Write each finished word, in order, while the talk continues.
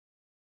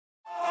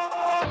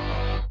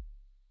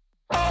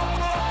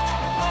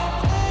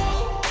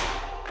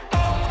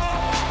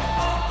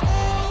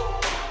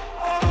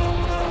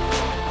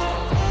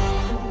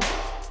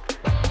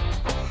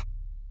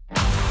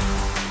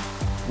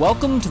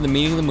Welcome to The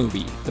Meaning of the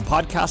Movie, the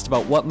podcast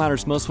about what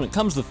matters most when it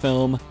comes to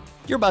film.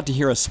 You're about to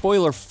hear a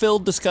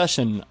spoiler-filled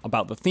discussion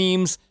about the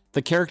themes,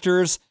 the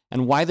characters,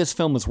 and why this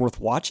film is worth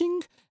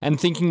watching and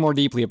thinking more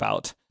deeply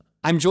about.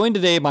 I'm joined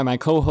today by my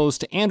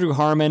co-host, Andrew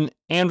Harmon.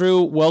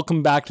 Andrew,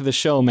 welcome back to the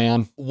show,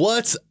 man.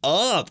 What's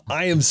up?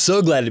 I am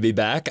so glad to be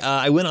back.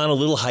 I went on a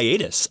little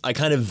hiatus. I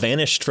kind of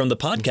vanished from the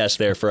podcast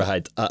there for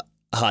a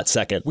hot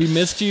second. We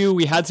missed you.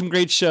 We had some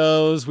great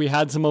shows. We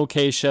had some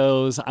okay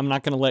shows. I'm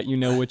not going to let you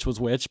know which was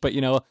which, but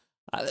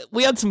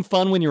we had some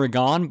fun when you were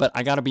gone, but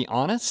I got to be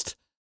honest,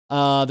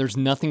 there's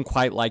nothing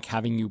quite like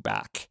having you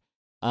back.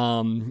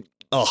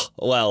 Oh,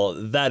 well,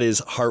 that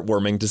is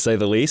heartwarming to say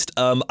the least.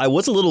 I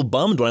was a little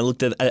bummed when I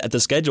looked at the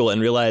schedule and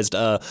realized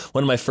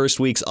one of my first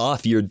weeks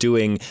off, you're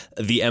doing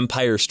The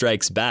Empire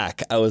Strikes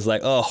Back. I was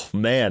like, oh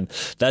man,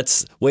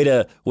 that's way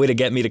to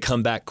get me to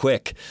come back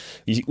quick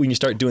when you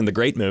start doing the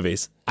great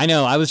movies. I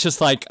know. I was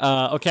just like,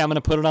 okay, I'm going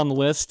to put it on the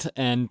list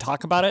and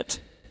talk about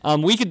it.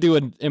 We could do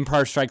an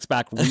Empire Strikes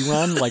Back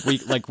rerun,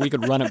 we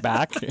could run it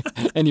back,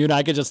 and you and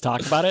I could just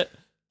talk about it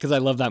because I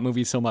love that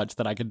movie so much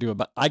that I could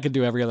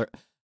do every other.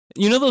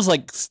 You know those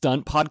like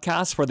stunt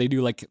podcasts where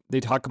they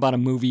talk about a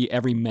movie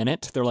every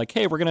minute? They're like,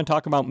 hey, we're going to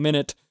talk about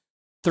minute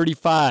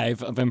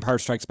 35 of Empire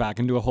Strikes Back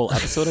and do a whole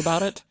episode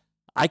about it.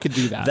 I could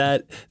do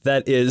that.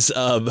 That is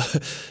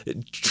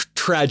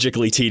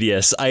tragically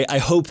tedious. I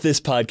hope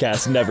this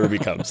podcast never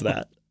becomes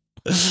that.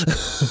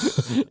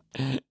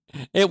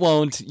 It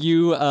won't. If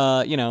you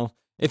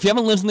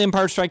haven't listened to the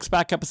Empire Strikes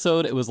Back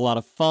episode, it was a lot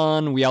of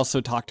fun. We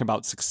also talked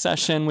about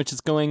Succession, which is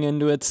going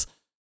into its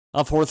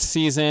fourth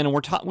season, and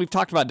we've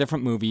talked about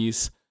different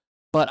movies,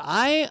 but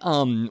I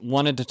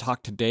wanted to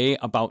talk today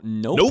about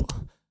Nope.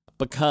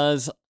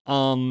 Because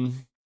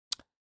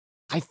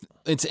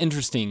it's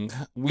interesting.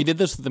 We did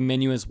this with the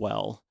menu as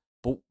well,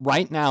 but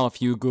right now,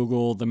 if you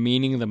Google the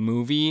meaning of the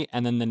movie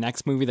and then the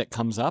next movie that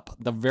comes up,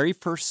 the very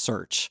first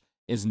search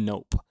is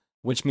Nope,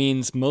 which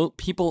means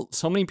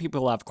so many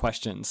people have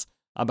questions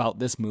about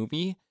this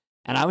movie,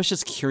 and I was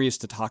just curious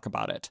to talk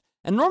about it.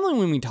 And normally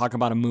when we talk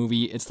about a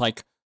movie, it's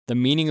like the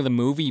meaning of the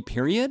movie,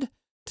 period.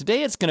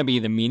 Today it's going to be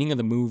the meaning of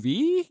the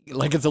movie.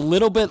 Like, it's a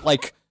little bit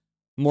like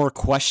more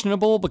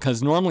questionable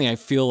because normally I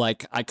feel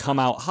like I come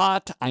out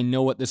hot. I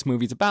know what this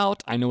movie's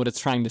about. I know what it's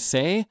trying to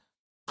say.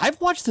 I've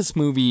watched this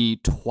movie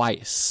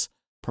twice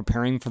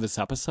preparing for this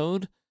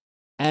episode,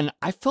 and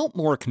I felt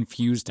more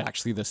confused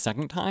actually the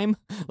second time.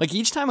 Like,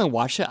 each time I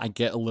watch it, I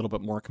get a little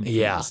bit more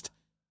confused.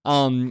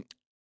 Yeah.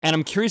 And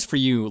I'm curious for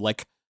you,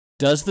 like,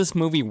 does this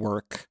movie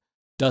work?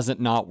 Does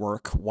it not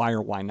work? Why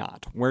or why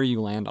not? Where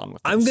you land on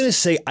with this? I'm going to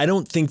say I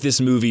don't think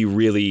this movie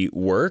really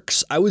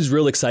works. I was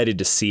real excited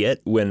to see it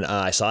when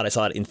I saw it. I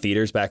saw it in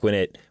theaters back when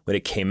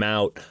it came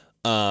out.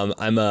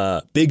 I'm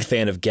a big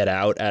fan of Get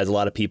Out, as a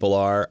lot of people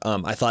are.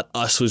 I thought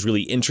Us was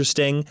really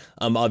interesting.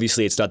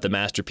 Obviously, it's not the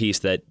masterpiece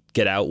that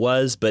Get Out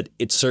was, but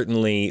it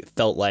certainly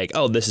felt like,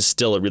 oh, this is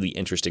still a really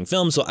interesting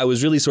film. So I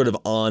was really sort of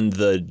on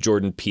the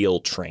Jordan Peele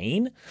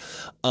train.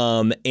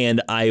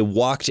 And I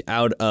walked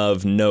out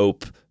of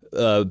Nope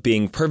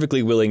being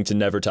perfectly willing to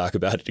never talk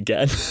about it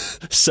again.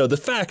 So the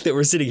fact that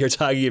we're sitting here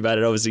talking about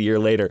it almost a year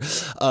later,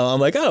 I'm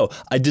like, oh,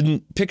 I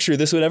didn't picture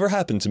this would ever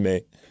happen to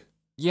me.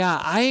 Yeah,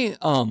 I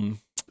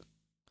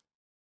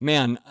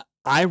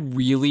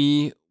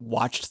really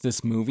watched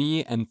this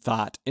movie and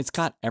thought it's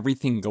got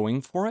everything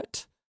going for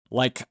it.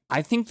 Like,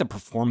 I think the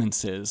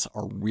performances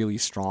are really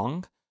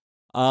strong.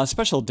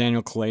 Especially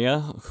Daniel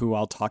Kaluuya, who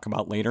I'll talk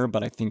about later,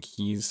 but I think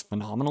he's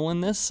phenomenal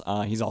in this.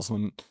 He's also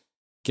in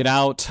Get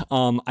Out.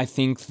 I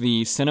think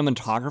the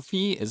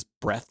cinematography is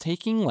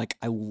breathtaking. Like,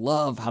 I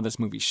love how this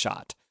movie's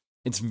shot.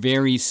 It's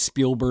very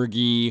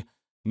Spielberg-y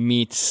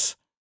meets,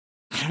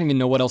 I don't even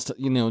know what else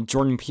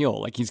Jordan Peele.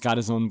 Like, he's got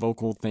his own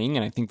vocal thing,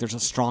 and I think there's a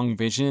strong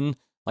vision,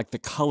 like the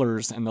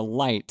colors and the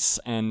lights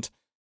and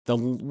the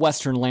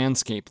Western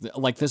landscape.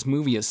 Like, this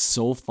movie is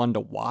so fun to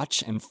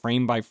watch, and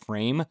frame by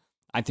frame,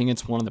 I think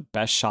it's one of the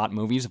best shot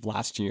movies of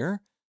last year.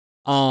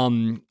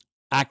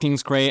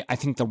 Acting's great. I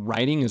think the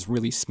writing is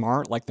really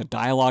smart. Like, the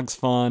dialogue's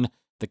fun.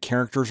 The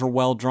characters are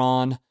well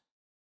drawn.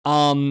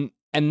 And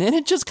then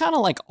it just kind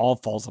of like all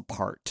falls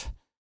apart.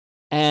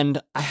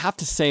 And I have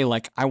to say,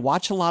 like, I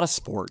watch a lot of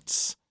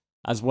sports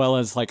as well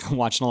as like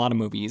watching a lot of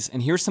movies.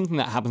 And here's something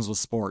that happens with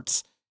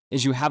sports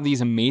is you have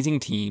these amazing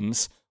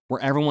teams where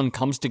everyone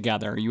comes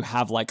together. You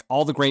have like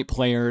all the great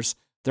players.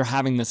 They're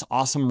having this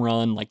awesome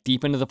run, like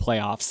deep into the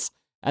playoffs.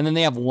 And then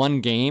they have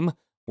one game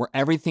where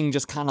everything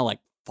just kind of like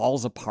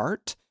falls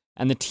apart.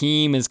 And the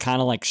team is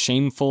kind of like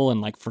shameful and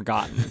like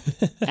forgotten.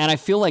 And I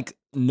feel like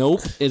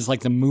Nope is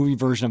like the movie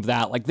version of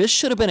that. Like, this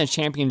should have been a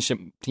championship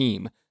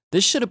team.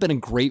 This should have been a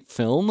great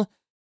film.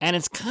 And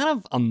it's kind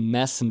of a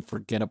mess and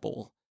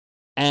forgettable.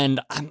 And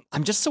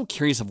I'm just so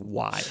curious of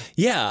why.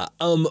 Yeah.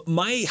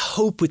 My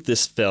hope with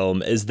this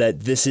film is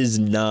that this is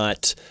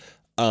not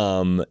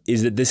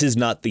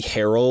the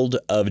herald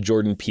of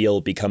Jordan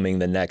Peele becoming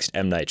the next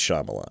M. Night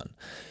Shyamalan.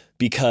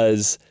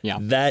 Because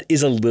that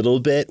is a little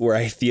bit where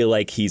I feel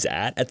like he's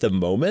at the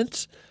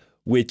moment,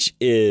 which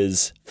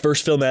is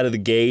first film out of the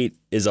gate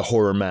is a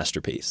horror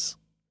masterpiece.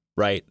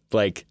 right?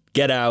 Like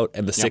Get Out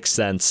and The Sixth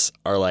Sense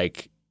are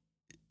like,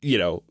 you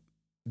know,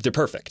 they're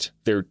perfect.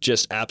 They're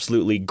just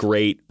absolutely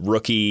great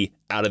rookie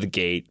out of the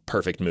gate,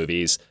 perfect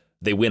movies.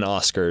 They win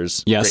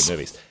Oscars, Yes. great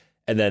movies.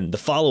 And then the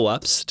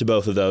follow-ups to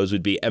both of those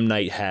would be M.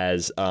 Night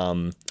has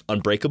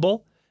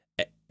Unbreakable,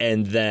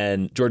 and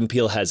then Jordan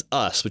Peele has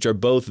Us, which are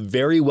both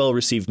very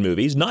well-received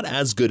movies. Not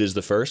as good as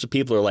the first, but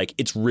people are like,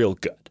 it's real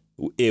good.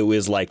 It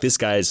was like, this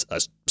guy's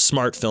a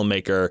smart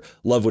filmmaker,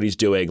 love what he's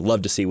doing,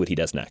 love to see what he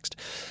does next.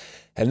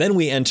 And then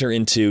we enter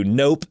into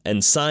Nope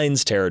and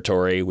Signs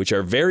territory, which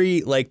are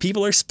very, like,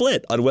 people are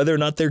split on whether or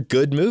not they're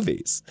good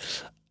movies.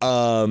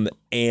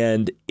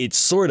 And it's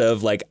sort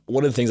of like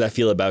one of the things I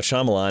feel about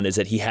Shyamalan is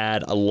that he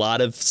had a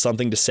lot of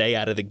something to say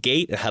out of the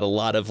gate. It had a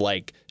lot of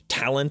like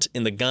talent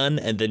in the gun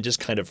and then just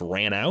kind of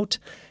ran out.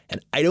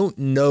 And I don't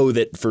know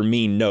that for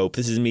me, Nope,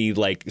 this is me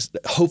like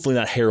hopefully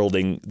not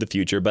heralding the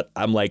future, but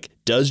I'm like,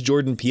 does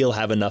Jordan Peele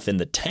have enough in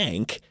the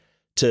tank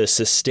to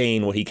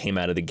sustain what he came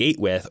out of the gate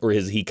with? Or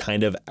is he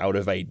kind of out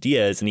of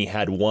ideas and he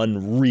had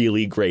one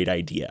really great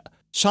idea?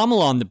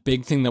 Shyamalan, the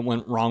big thing that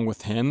went wrong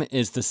with him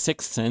is The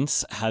Sixth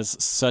Sense has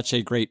such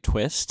a great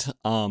twist.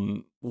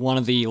 One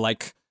of the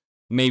like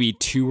maybe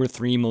 2 or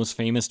 3 most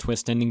famous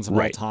twist endings of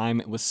all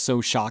time. It was so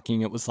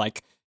shocking. It was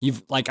like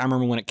I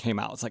remember when it came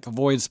out. It's like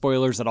avoid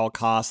spoilers at all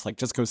costs. Like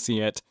just go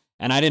see it.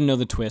 And I didn't know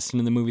the twist, and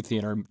in the movie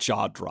theater,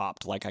 jaw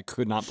dropped. Like I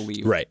could not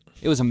believe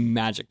it was a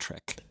magic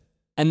trick.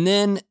 And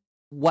then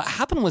what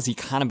happened was he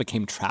kind of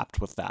became trapped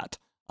with that.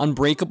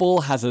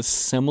 Unbreakable has a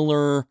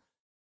similar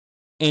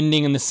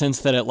ending in the sense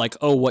that it like,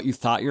 oh, what you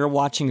thought you were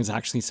watching is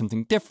actually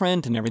something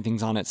different and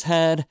everything's on its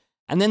head.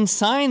 And then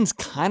Signs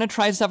kind of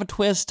tries to have a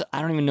twist.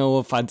 I don't even know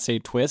if I'd say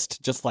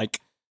twist, just like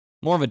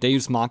more of a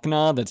Deus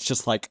Machina that's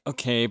just like,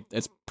 okay,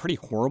 it's pretty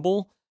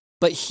horrible.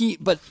 But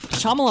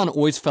Shyamalan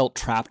always felt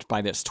trapped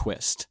by this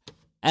twist.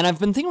 And I've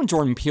been thinking with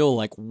Jordan Peele,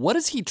 like, what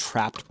is he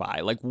trapped by?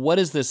 Like, what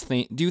is this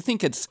thing? Do you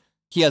think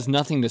he has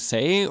nothing to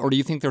say? Or do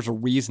you think there's a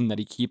reason that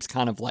he keeps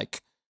kind of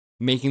like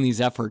making these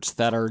efforts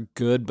that are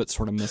good but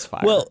sort of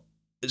misfire? Well,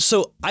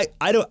 so I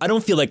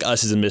don't feel like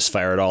Us is a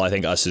misfire at all. I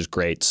think Us is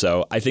great.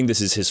 So I think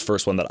this is his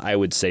first one that I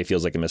would say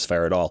feels like a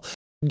misfire at all.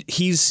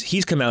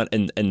 He's come out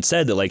and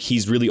said that like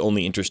he's really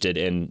only interested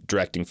in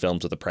directing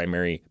films with a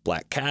primary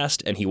black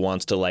cast, and he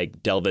wants to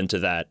like delve into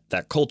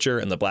that culture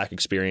and the black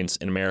experience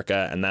in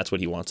America, and that's what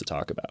he wants to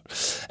talk about.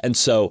 And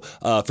so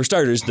for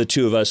starters, the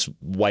two of us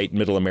white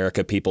middle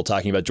America people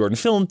talking about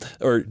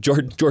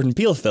Jordan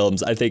Peele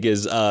films, I think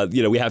is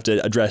we have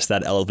to address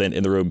that elephant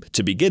in the room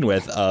to begin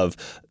with of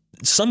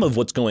some of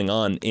what's going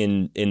on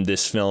in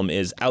this film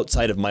is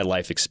outside of my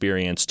life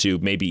experience to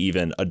maybe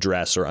even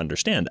address or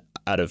understand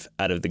out of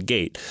the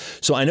gate.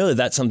 So I know that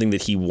that's something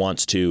that he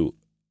wants to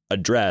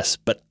address,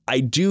 but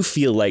I do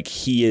feel like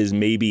he is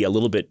maybe a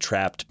little bit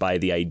trapped by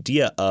the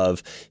idea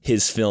of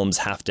his films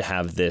have to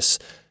have this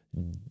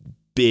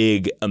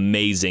big,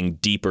 amazing,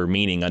 deeper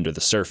meaning under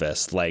the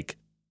surface. Like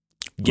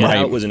Get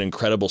Out was an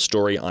incredible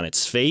story on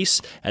its face,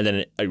 and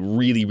then a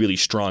really, really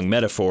strong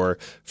metaphor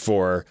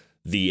for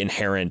the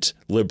inherent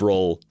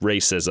liberal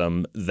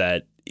racism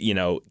that,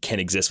 can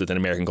exist within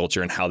American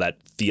culture and how that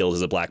feels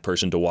as a black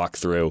person to walk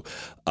through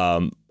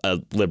a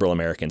liberal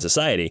American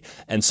society.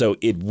 And so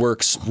it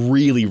works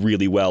really,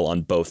 really well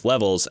on both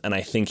levels. And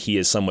I think he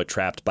is somewhat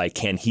trapped by,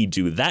 can he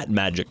do that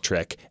magic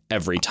trick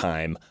every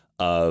time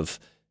of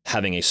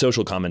having a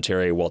social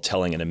commentary while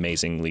telling an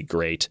amazingly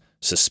great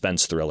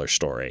suspense thriller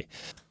story?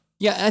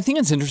 Yeah, I think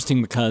it's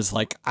interesting because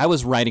like I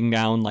was writing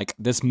down like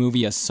this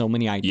movie has so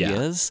many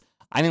ideas. Yeah.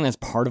 I think that's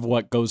part of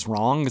what goes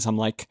wrong is I'm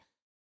like,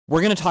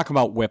 we're going to talk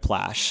about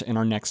Whiplash in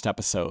our next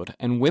episode.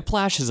 And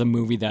Whiplash is a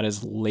movie that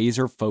is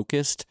laser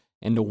focused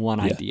into one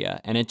idea.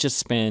 And it just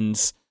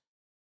spends,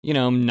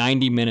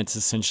 90 minutes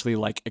essentially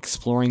like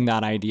exploring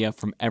that idea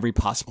from every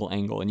possible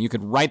angle. And you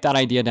could write that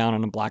idea down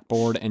on a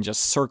blackboard and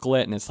just circle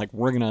it. And it's like,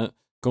 we're going to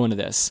go into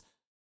this.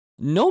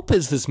 Nope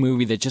is this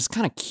movie that just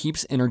kind of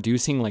keeps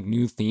introducing like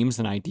new themes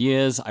and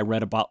ideas. I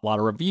read about a lot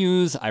of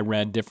reviews. I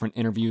read different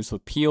interviews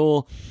with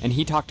Peele, and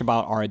he talked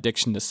about our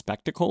addiction to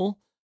spectacle,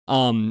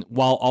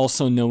 while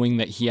also knowing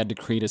that he had to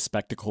create a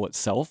spectacle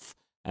itself.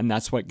 And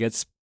that's what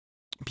gets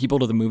people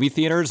to the movie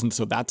theaters. And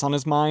so that's on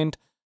his mind.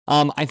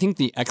 I think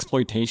the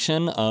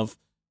exploitation of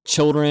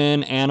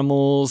children,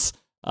 animals,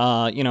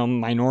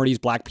 minorities,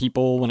 black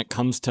people when it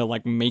comes to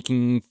like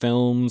making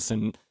films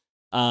and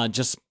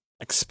just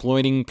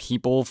exploiting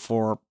people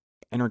for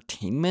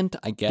entertainment,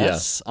 I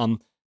guess. Yeah.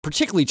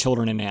 Particularly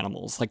children and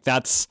animals. Like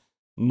that's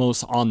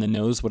most on the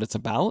nose what it's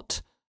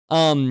about.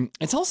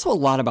 It's also a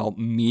lot about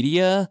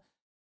media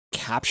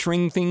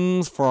capturing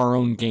things for our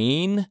own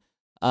gain,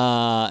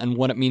 and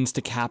what it means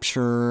to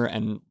capture,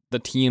 and the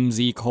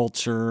TMZ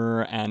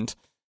culture and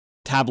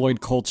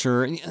tabloid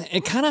culture.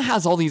 It kind of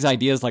has all these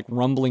ideas like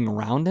rumbling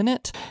around in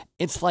it.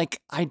 It's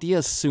like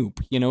idea soup,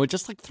 it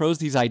just like throws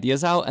these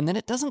ideas out and then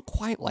it doesn't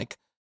quite like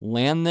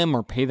land them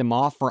or pay them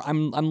off, or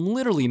I'm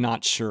literally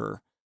not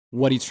sure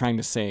what he's trying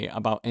to say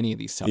about any of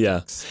these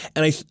subjects. Yeah.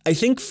 And I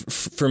think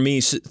for me,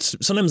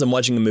 sometimes I'm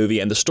watching a movie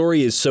and the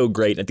story is so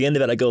great. At the end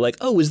of it, I go like,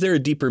 oh, is there a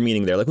deeper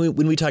meaning there? Like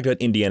when we talked about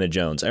Indiana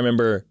Jones, I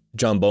remember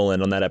John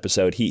Boland on that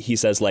episode, he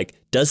says like,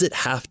 does it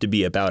have to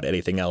be about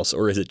anything else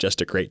or is it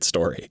just a great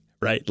story?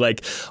 Right?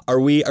 Like, are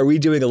we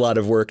doing a lot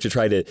of work to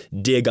try to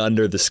dig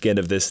under the skin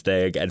of this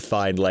thing and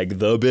find like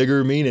the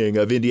bigger meaning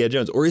of Indiana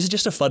Jones? Or is it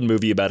just a fun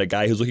movie about a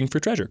guy who's looking for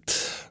treasure?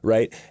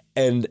 Right?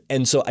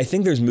 And so I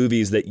think there's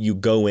movies that you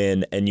go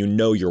in and you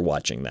know you're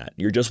watching that.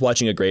 You're just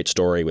watching a great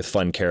story with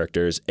fun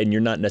characters and you're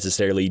not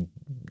necessarily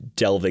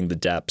delving the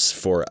depths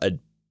for a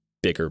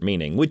bigger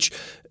meaning, which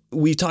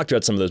we talked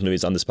about some of those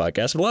movies on this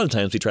podcast, but a lot of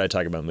times we try to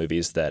talk about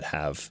movies that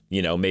have,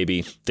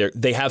 maybe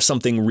they have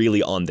something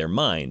really on their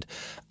mind.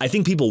 I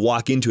think people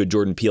walk into a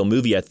Jordan Peele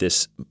movie at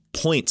this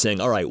point saying,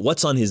 all right,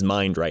 what's on his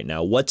mind right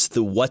now? What's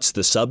the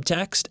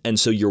subtext? And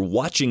so you're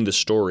watching the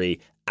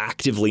story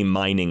actively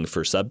mining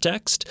for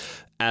subtext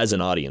as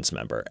an audience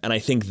member. And I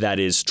think that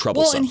is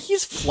troublesome. Well, and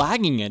he's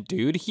flagging it,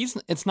 dude.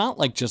 It's not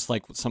like just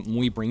like something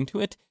we bring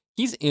to it.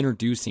 He's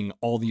introducing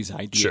all these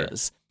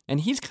ideas. Sure. And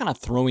he's kind of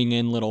throwing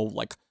in little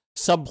like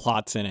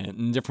subplots in it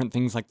and different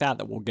things like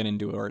that we'll get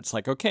into, where it's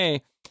like,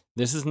 okay,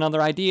 this is another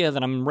idea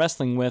that I'm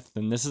wrestling with,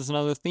 and this is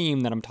another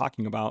theme that I'm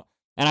talking about.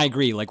 And I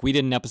agree, like we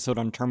did an episode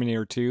on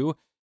Terminator 2,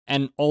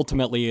 and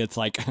ultimately it's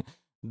like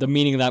the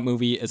meaning of that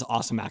movie is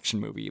awesome action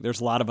movie.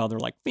 There's a lot of other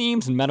like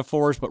themes and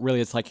metaphors, but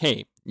really it's like,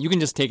 hey, you can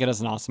just take it as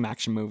an awesome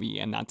action movie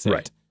and that's it.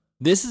 Right.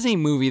 This is a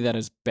movie that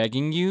is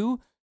begging you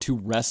to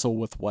wrestle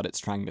with what it's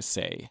trying to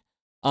say.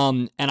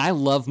 And I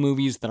love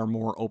movies that are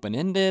more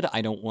open-ended.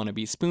 I don't want to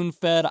be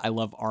spoon-fed. I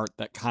love art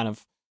that kind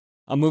of,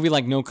 a movie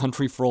like No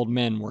Country for Old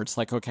Men, where it's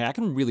like, okay, I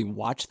can really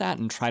watch that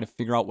and try to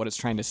figure out what it's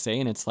trying to say.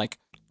 And it's like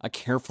a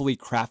carefully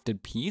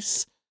crafted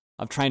piece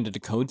of trying to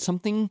decode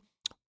something.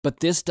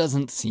 But this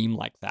doesn't seem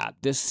like that.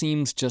 This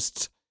seems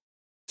just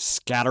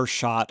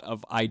scattershot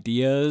of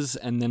ideas.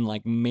 And then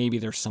like maybe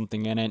there's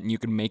something in it and you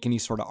can make any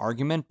sort of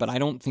argument. But I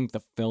don't think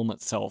the film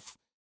itself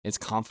is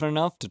confident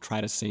enough to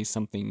try to say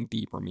something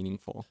deep or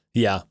meaningful.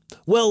 Yeah.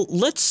 Well,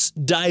 let's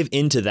dive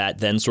into that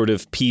then, sort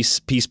of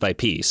piece by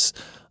piece.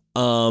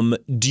 Do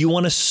you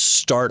want to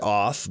start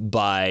off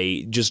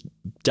by just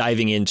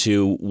diving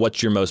into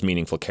what's your most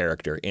meaningful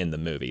character in the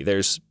movie?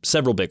 There's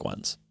several big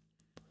ones.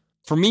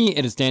 For me,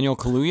 it is Daniel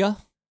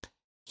Kaluuya.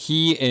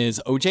 He is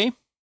OJ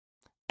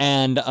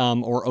and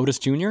or Otis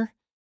Jr.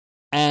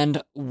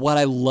 And what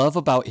I love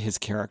about his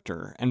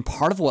character, and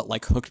part of what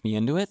like hooked me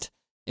into it,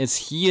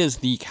 is he is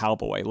the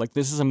cowboy. Like,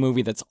 this is a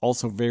movie that's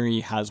also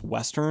has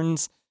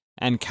westerns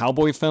and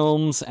cowboy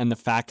films, and the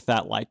fact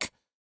that like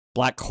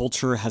black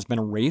culture has been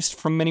erased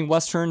from many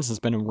westerns, has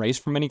been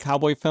erased from many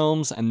cowboy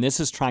films, and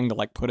this is trying to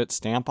like put its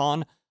stamp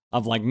on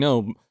of like,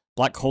 no,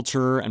 black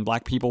culture and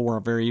black people were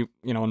a very,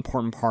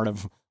 important part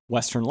of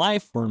Western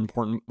life,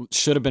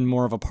 should have been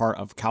more of a part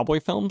of cowboy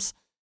films.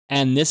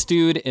 And this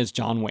dude is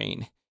John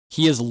Wayne.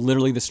 He is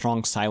literally the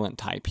strong silent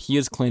type. He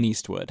is Clint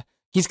Eastwood.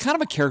 He's kind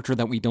of a character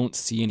that we don't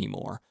see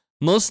anymore.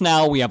 Most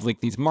now we have like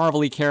these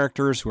Marvel-y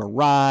characters who are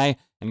wry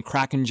and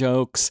cracking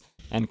jokes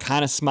and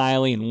kind of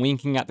smiley and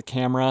winking at the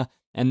camera.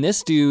 And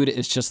this dude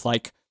is just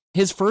like,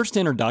 his first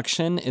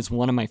introduction is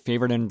one of my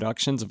favorite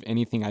introductions of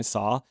anything I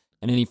saw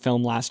in any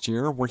film last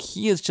year, where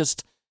he is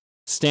just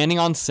standing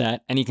on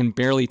set and he can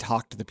barely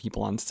talk to the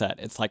people on set.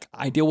 It's like,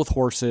 I deal with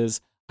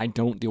horses, I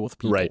don't deal with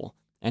people. Right.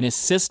 And his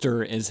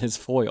sister is his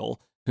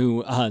foil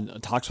who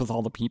talks with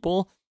all the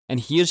people. And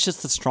he is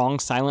just the strong,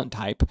 silent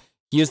type.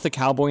 He is the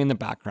cowboy in the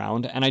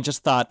background. And I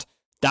just thought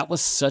that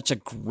was such a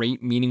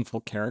great, meaningful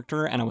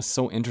character. And I was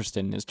so interested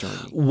in his journey.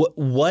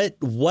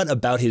 What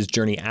about his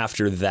journey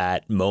after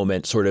that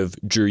moment sort of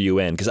drew you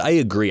in? Because I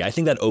agree. I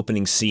think that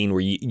opening scene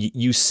where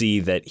you see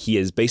that he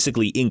is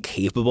basically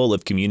incapable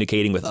of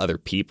communicating with other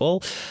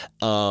people,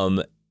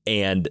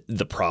 and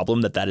the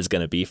problem that is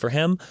going to be for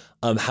him.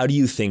 How do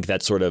you think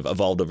that sort of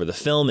evolved over the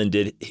film? And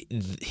did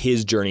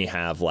his journey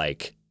have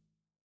like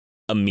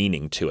a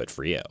meaning to it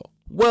for you?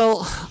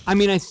 Well, I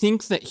mean, I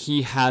think that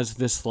he has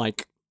this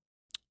like,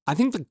 I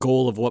think the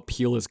goal of what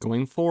Peele is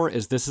going for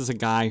is this is a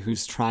guy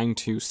who's trying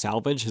to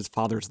salvage his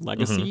father's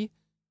legacy. Mm-hmm.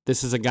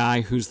 This is a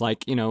guy who's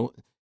like,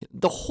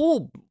 the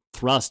whole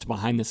thrust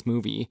behind this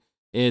movie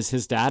is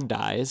his dad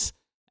dies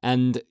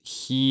and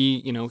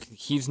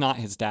he's not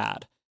his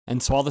dad.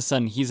 And so all of a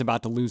sudden he's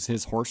about to lose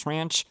his horse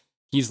ranch.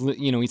 He's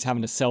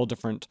having to sell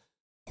different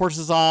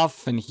horses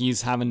off and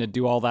he's having to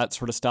do all that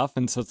sort of stuff.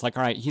 And so it's like,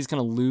 all right, he's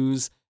going to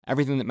lose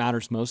everything that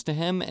matters most to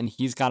him. And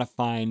he's got to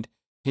find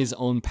his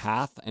own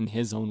path and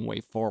his own way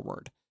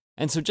forward.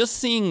 And so just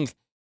seeing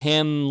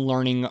him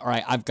learning, all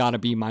right, I've got to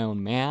be my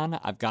own man.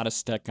 I've got to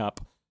stick up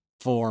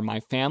for my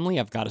family.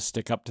 I've got to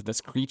stick up to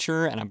this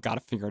creature and I've got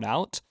to figure it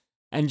out.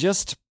 And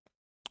just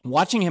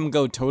watching him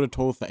go toe to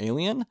toe with the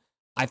alien,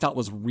 I thought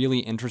was really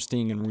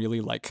interesting and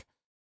really like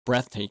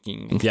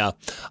breathtaking. Yeah.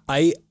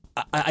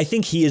 I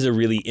think he is a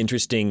really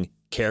interesting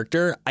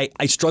character.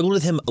 I struggled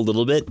with him a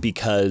little bit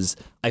because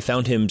I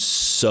found him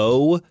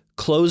so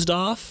closed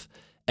off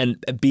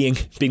and being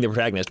the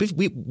protagonist.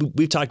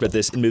 We've talked about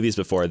this in movies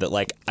before, that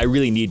like I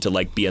really need to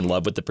like be in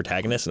love with the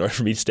protagonist in order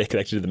for me to stay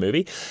connected to the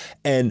movie.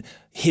 And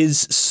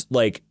his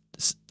like,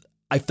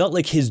 I felt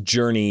like his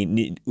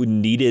journey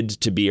needed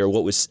to be, or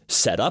what was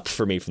set up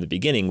for me from the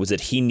beginning was that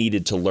he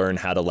needed to learn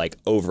how to like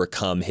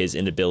overcome his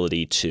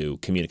inability to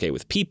communicate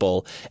with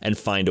people and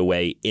find a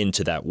way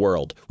into that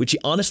world, which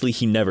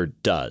he never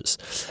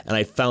does. And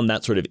I found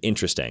that sort of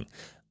interesting.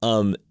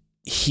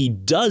 He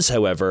does,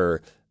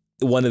 however,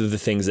 one of the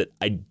things that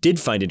I did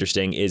find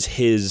interesting is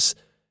his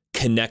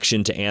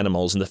connection to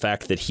animals and the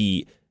fact that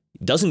he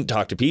doesn't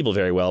talk to people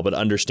very well, but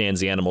understands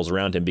the animals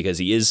around him because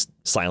he is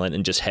silent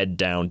and just head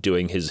down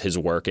doing his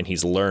work. And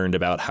he's learned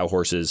about how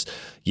horses,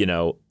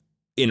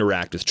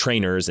 interact with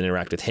trainers and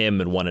interact with him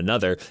and one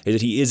another, is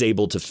that he is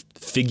able to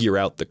figure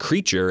out the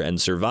creature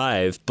and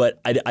survive. But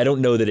I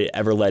don't know that it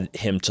ever led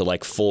him to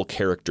like full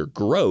character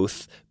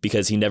growth,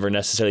 because he never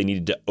necessarily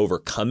needed to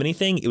overcome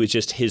anything. It was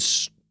just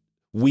his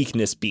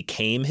weakness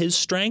became his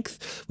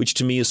strength, which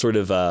to me is sort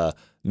of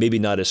maybe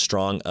not as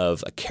strong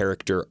of a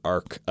character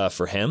arc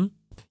for him.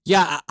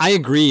 Yeah, I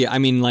agree. I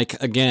mean,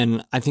 like,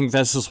 again, I think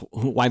that's just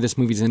why this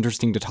movie is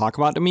interesting to talk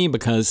about to me,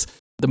 because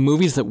the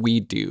movies that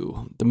we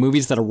do, the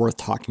movies that are worth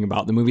talking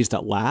about, the movies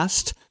that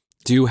last,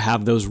 do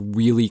have those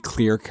really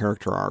clear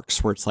character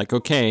arcs where it's like,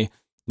 okay,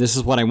 this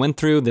is what I went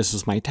through, this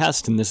is my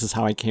test, and this is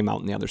how I came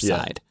out on the other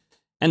side.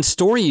 And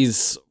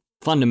stories,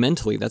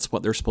 fundamentally, that's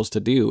what they're supposed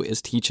to do,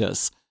 is teach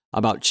us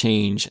about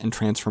change and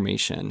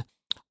transformation.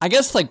 I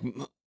guess, like,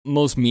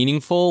 most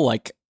meaningful,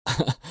 like,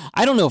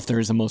 I don't know if there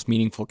is a most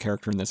meaningful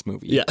character in this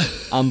movie. Yeah.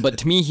 But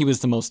to me, he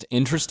was the most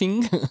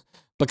interesting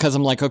because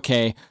I'm like,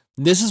 okay,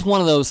 this is one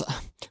of those.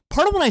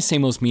 Part of when I say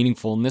most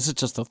meaningful, and this is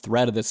just the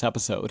thread of this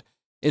episode,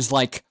 is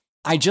like,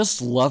 I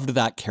just loved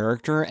that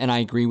character, and I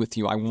agree with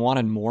you. I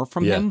wanted more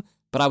from him,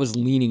 but I was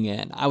leaning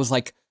in. I was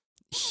like,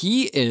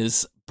 he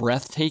is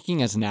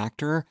breathtaking as an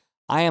actor.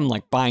 I am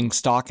like buying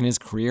stock in his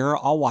career.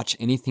 I'll watch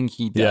anything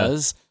he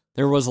does.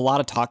 There was a lot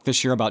of talk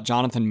this year about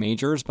Jonathan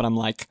Majors, but I'm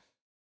like,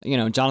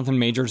 Jonathan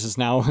Majors is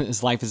now,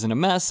 his life is in a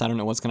mess. I don't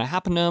know what's going to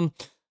happen to him.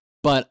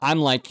 But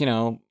I'm like, I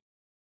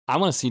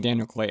want to see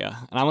Daniel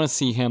Kaluuya. And I want to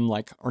see him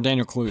or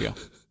Daniel Kaluuya.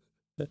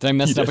 Did I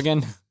mess it up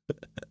again?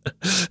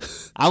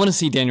 I want to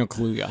see Daniel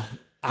Kaluuya.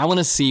 I want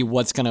to see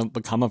what's going to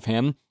become of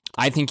him.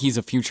 I think he's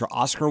a future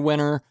Oscar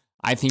winner.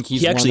 I think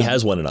he actually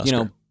has won an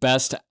Oscar.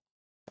 Best.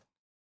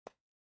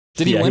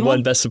 Did he win? He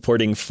won Best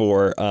Supporting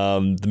for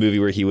the movie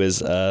where he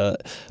was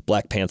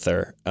Black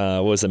Panther.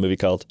 What was that movie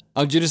called?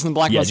 Oh, Judas and the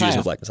Black Messiah. Yeah, Judas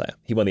and the Black Messiah.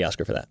 He won the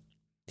Oscar for that.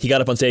 He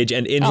got up on stage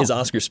and in his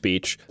Oscar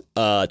speech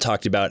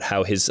talked about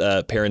how his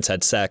parents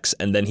had sex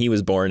and then he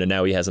was born and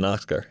now he has an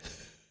Oscar.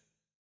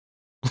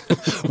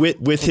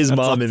 with his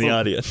mom in the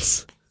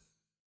audience.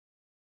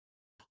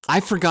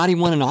 I forgot he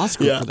won an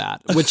Oscar for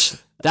that, which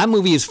that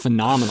movie is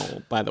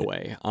phenomenal, by the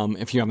way,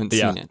 if you haven't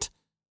seen it.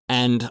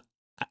 And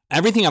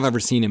everything I've ever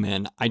seen him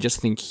in, I just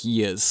think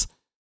he is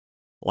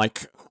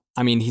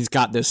he's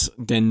got this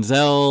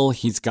Denzel,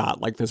 he's got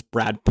like this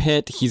Brad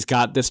Pitt, he's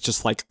got this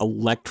just like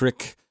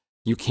electric,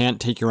 you can't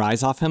take your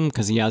eyes off him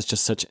because he has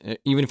just such,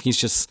 even if he's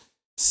just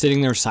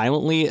sitting there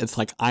silently, it's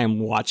like I am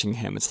watching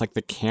him. It's like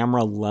the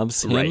camera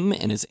loves him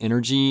and his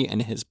energy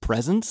and his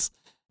presence.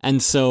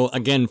 And so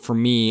again, for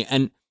me,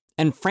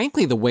 and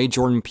frankly, the way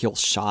Jordan Peele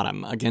shot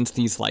him against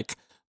these like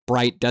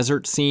bright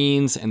desert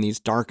scenes and these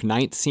dark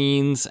night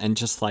scenes, and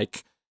just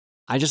like,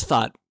 I just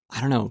thought, I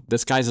don't know,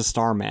 this guy's a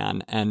star,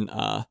 man. And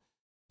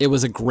it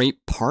was a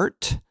great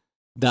part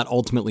that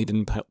ultimately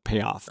didn't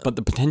pay off, but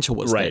the potential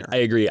was there. I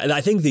agree. And I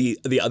think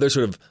the other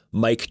sort of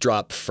mic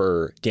drop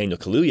for Daniel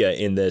Kaluuya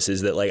in this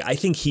is that like, I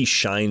think he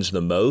shines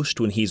the most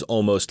when he's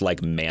almost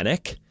like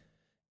manic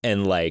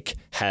and like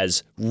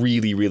has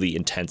really, really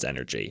intense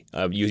energy.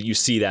 You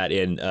see that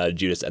in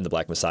Judas and the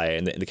Black Messiah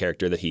and the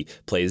character that he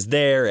plays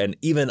there, and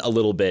even a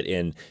little bit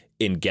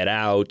in Get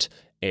Out,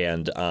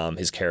 and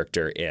his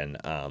character in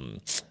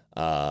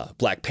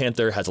Black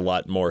Panther has a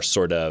lot more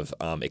sort of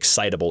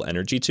excitable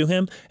energy to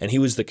him. And he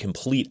was the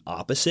complete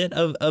opposite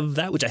of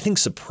that, which I think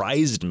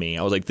surprised me.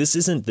 I was like, this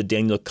isn't the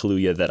Daniel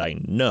Kaluuya that I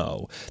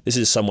know. This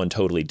is someone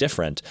totally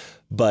different.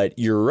 But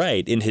you're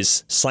right. In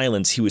his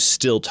silence, he was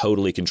still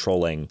totally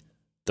controlling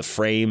the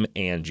frame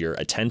and your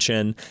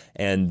attention.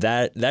 And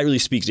that really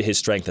speaks to his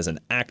strength as an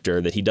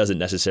actor, that he doesn't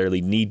necessarily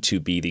need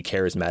to be the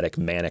charismatic,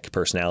 manic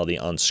personality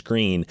on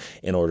screen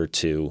in order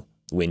to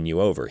win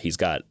you over. He's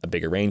got a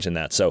bigger range than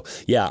that. So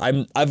yeah,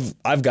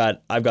 I've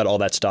got all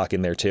that stock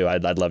in there too.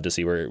 I'd love to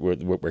see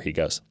where he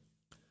goes.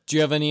 Do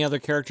you have any other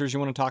characters you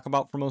want to talk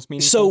about for most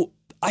meaningful? So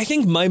I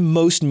think my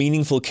most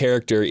meaningful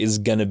character is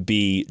gonna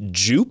be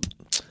Jupe,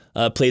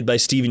 played by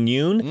Stephen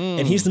Yeun.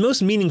 And he's the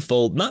most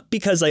meaningful, not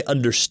because I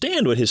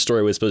understand what his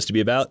story was supposed to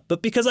be about,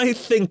 but because I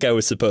think I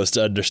was supposed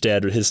to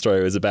understand what his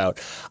story was about.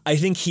 I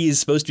think he is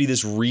supposed to be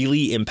this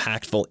really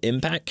impactful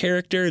impact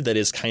character that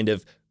is kind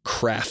of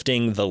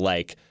crafting the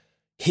like,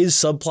 his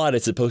subplot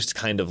is supposed to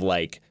kind of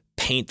like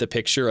paint the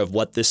picture of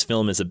what this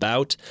film is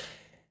about.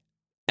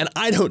 And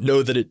I don't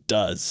know that it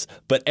does.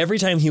 But every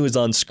time he was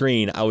on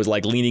screen, I was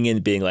like leaning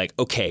in being like,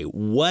 okay,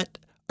 what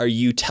are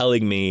you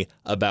telling me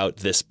about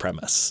this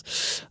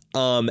premise?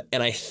 And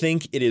I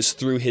think it is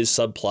through his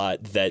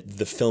subplot that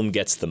the film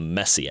gets the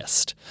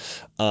messiest.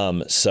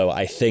 So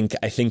I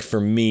think for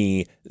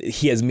me,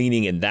 he has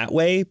meaning in that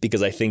way,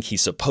 because I think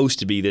he's supposed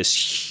to be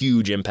this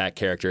huge impact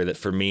character that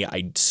for me,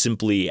 I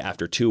simply,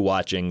 after 2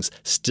 watchings,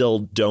 still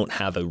don't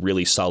have a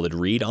really solid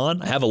read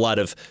on. I have a lot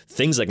of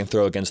things I can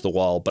throw against the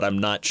wall, but I'm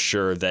not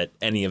sure that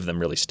any of them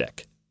really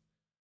stick.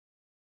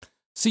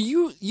 So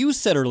you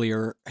said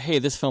earlier, hey,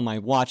 this film I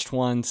watched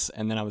once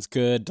and then I was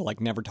good to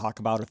like never talk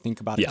about or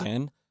think about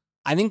again.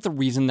 I think the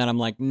reason that I'm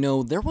like,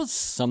 no, there was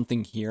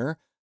something here.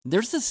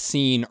 There's this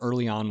scene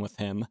early on with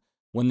him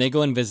when they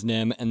go and visit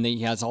him and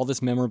he has all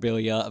this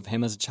memorabilia of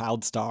him as a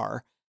child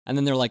star. And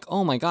then they're like,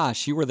 oh my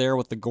gosh, you were there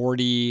with the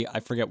Gordy, I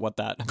forget what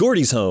that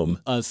Gordy's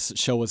Home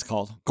show was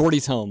called.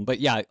 Gordy's Home. But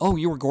yeah, oh,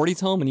 you were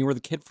Gordy's Home and you were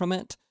the kid from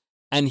it.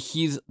 And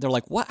they're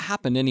like, what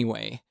happened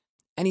anyway?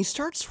 And he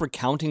starts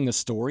recounting the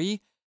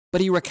story,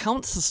 but he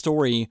recounts the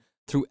story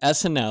through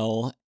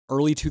SNL,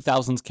 early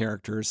 2000s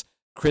characters,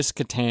 Chris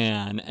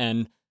Kattan,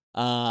 and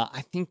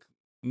I think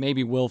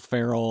maybe Will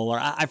Ferrell, or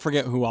I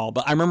forget who all,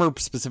 but I remember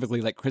specifically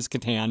like Chris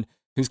Kattan,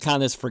 who's kind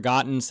of this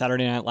forgotten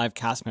Saturday Night Live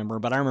cast member,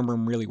 but I remember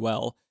him really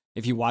well.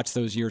 If you watch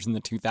those years in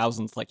the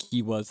 2000s, like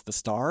he was the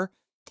star.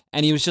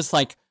 And he was just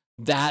like,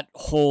 that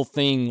whole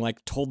thing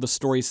like told the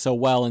story so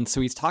well. And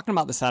so he's talking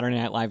about the Saturday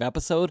Night Live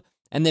episode,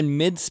 and then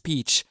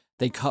mid-speech,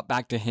 they cut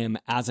back to him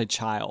as a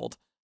child,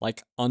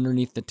 like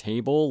underneath the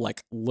table,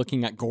 like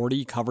looking at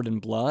Gordy covered in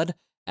blood.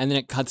 And then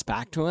it cuts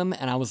back to him.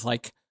 And I was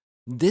like,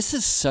 this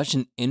is such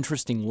an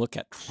interesting look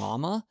at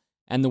trauma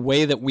and the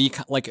way that we,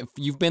 like, if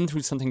you've been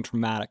through something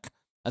traumatic,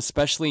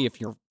 especially if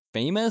you're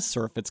famous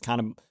or if it's kind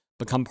of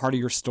become part of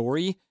your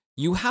story,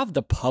 you have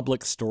the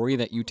public story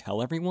that you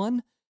tell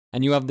everyone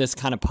and you have this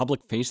kind of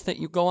public face that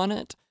you go on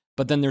it.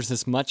 But then there's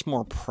this much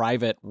more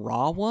private,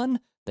 raw one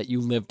that you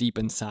live deep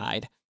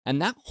inside.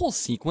 And that whole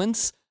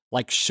sequence,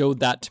 like, showed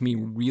that to me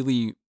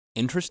really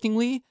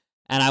interestingly.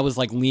 And I was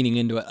like leaning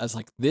into it. I was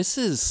like, this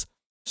is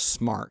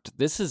smart.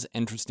 This is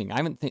interesting. I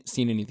haven't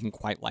seen anything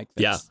quite like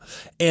this. Yeah.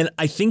 And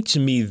I think to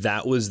me,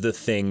 that was the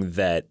thing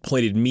that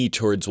pointed me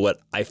towards what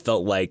I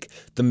felt like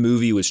the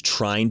movie was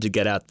trying to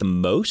get at the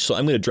most. So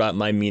I'm going to drop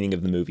my meaning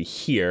of the movie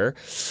here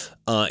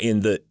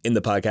in the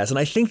podcast. And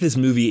I think this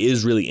movie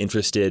is really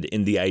interested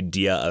in the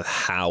idea of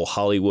how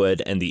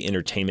Hollywood and the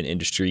entertainment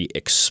industry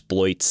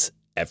exploits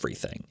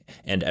everything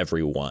and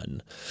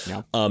everyone,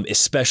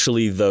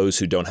 especially those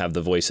who don't have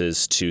the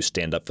voices to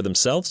stand up for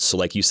themselves. So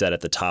like you said at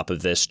the top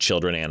of this,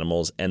 children,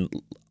 animals, and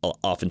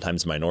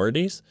oftentimes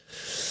minorities,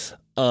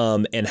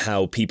 and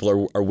how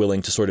people are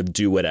willing to sort of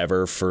do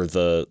whatever for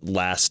the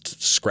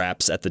last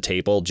scraps at the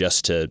table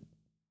just to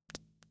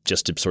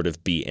sort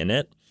of be in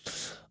it.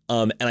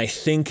 And I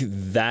think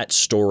that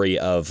story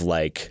of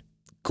like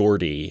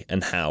Gordy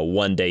and how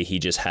one day he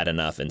just had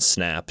enough and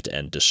snapped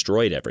and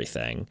destroyed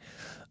everything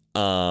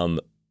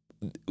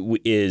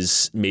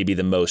is maybe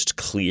the most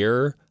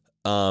clear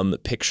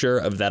picture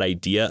of that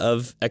idea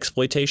of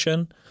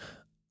exploitation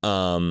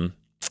and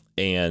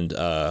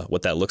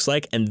what that looks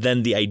like. And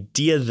then the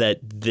idea that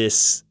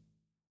this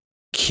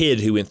kid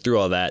who went through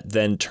all that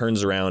then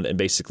turns around and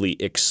basically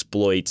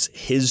exploits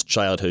his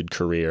childhood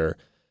career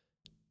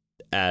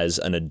as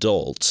an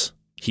adult.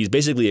 He's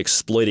basically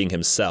exploiting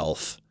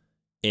himself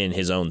in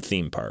his own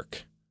theme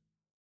park.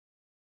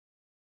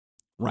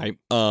 Right.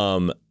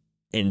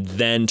 And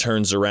then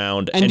turns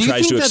around and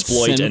tries to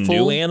exploit a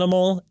new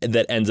animal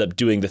that ends up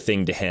doing the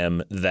thing to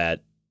him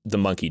that the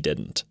monkey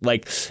didn't.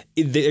 Like,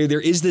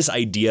 there is this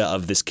idea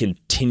of this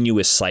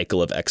continuous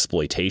cycle of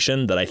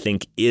exploitation that I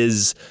think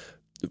is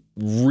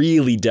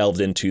really delved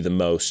into the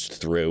most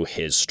through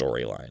his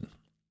storyline.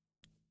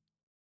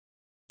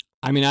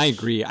 I mean, I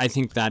agree. I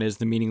think that is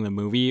the meaning of the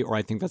movie, or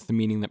I think that's the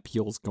meaning that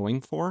Peele's going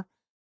for.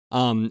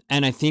 And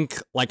I think,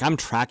 like, I'm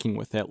tracking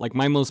with it. Like,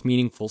 my most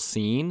meaningful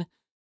scene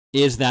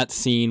is that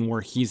scene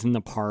where he's in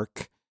the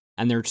park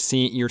and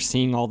you're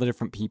seeing all the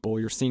different people,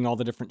 you're seeing all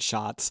the different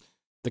shots,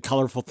 the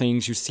colorful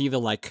things. You see the,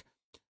 like,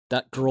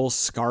 that girl's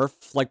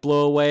scarf, like,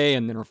 blow away,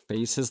 and then her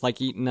face is,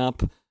 like, eaten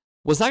up.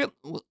 Was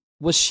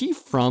she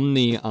from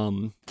the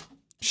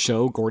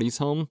show Gordy's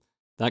Home?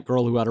 That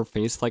girl who had her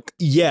face, like,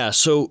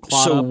 so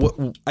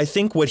I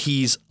think what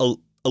he's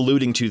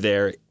alluding to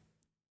there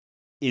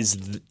is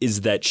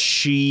that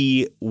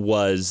she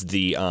was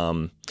the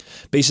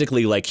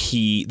basically like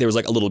there was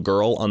like a little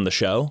girl on the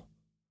show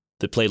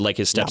that played like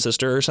his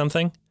stepsister or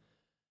something,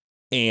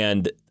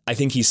 and I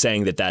think he's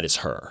saying that is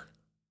her.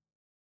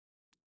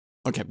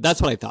 Okay,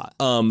 that's what I thought.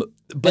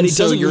 But it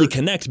doesn't really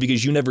connect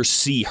because you never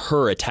see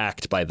her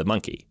attacked by the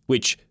monkey,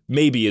 which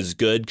maybe is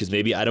good because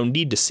maybe I don't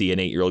need to see an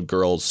 8-year-old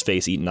girl's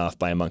face eaten off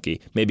by a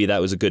monkey. Maybe that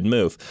was a good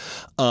move.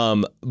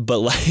 But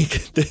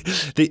like,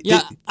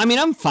 I mean,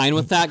 I'm fine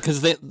with that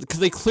because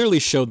they clearly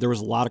showed there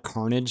was a lot of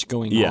carnage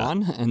going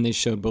on, and they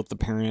showed both the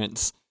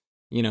parents,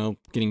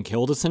 getting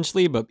killed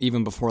essentially. But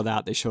even before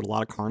that, they showed a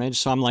lot of carnage.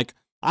 So I'm like,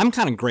 I'm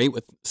kind of great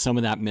with some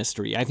of that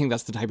mystery. I think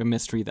that's the type of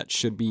mystery that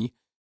should be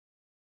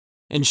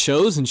in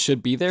shows and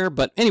should be there.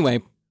 But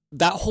anyway,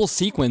 that whole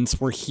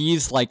sequence where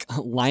he's like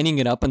lining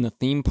it up in the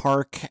theme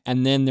park,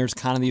 and then there's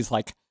kind of these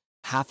like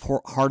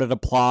half-hearted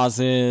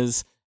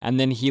applauses, and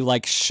then he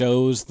like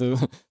shows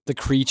the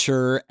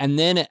creature, and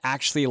then it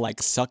actually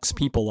like sucks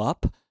people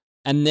up,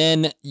 and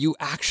then you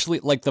actually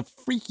like the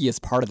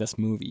freakiest part of this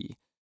movie.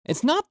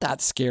 It's not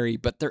that scary,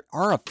 but there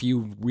are a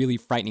few really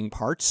frightening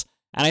parts.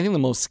 And I think the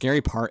most scary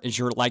part is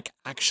you're like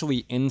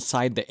actually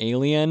inside the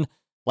alien,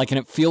 like, and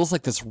it feels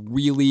like this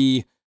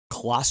really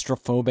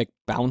claustrophobic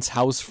bounce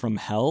house from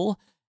hell,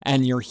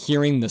 and you're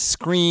hearing the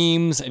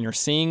screams and you're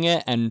seeing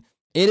it, and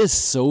it is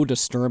so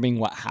disturbing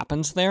what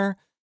happens there.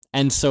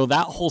 And so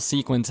that whole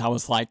sequence, I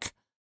was like,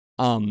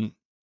 I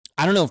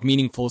don't know if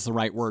meaningful is the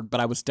right word, but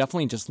I was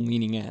definitely just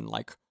leaning in,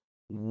 like,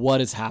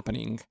 what is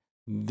happening?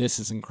 This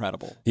is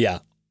incredible. Yeah.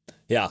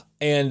 Yeah.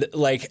 And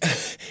like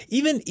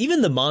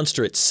even the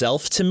monster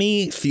itself to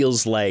me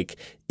feels like,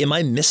 am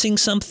I missing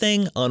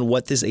something on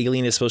what this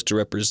alien is supposed to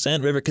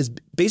represent? Because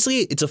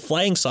basically it's a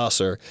flying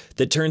saucer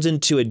that turns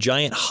into a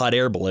giant hot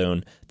air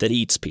balloon that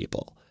eats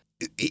people.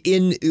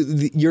 In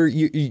your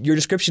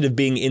description of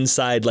being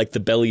inside like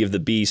the belly of the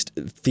beast,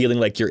 feeling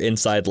like you're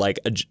inside like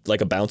a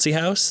bouncy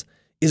house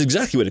is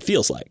exactly what it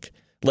feels like.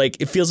 Like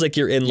it feels like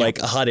you're in like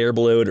a hot air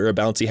balloon or a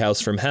bouncy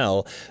house from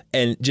hell,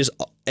 and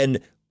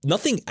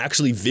nothing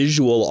actually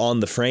visual on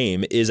the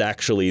frame is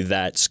actually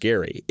that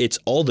scary. It's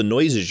all the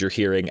noises you're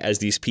hearing as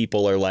these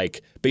people are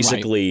like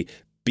basically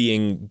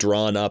being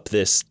drawn up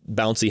this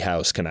bouncy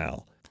house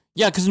canal.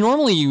 Yeah, because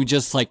normally you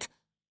just like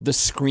the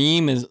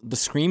screams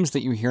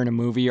that you hear in a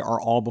movie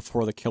are all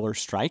before the killer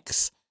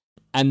strikes,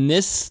 and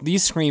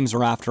these screams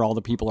are after all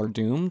the people are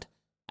doomed.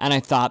 And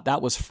I thought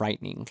that was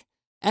frightening.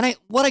 And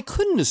what I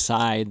couldn't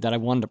decide that I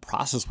wanted to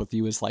process with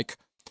you is like,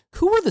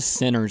 who are the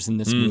sinners in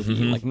this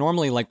movie? Like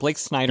normally, like Blake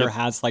Snyder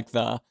has like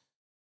the,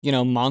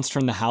 monster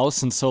in the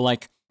house. And so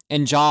like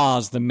in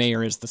Jaws, the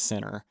mayor is the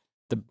sinner.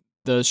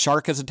 The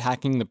shark is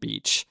attacking the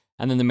beach.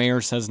 And then the mayor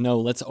says, no,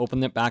 let's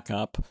open it back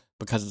up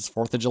because it's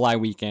 4th of July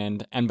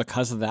weekend. And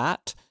because of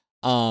that,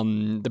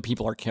 the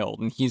people are killed.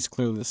 And he's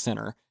clearly the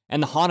sinner.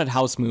 And the haunted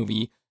house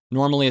movie,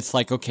 normally it's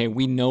like, okay,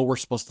 we know we're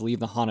supposed to leave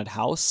the haunted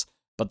house,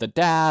 but the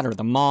dad or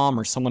the mom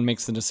or someone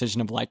makes the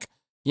decision of like,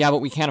 yeah, but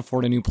we can't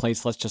afford a new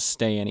place. Let's just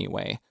stay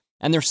anyway.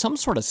 And there's some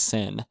sort of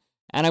sin.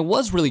 And I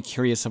was really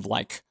curious of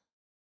like,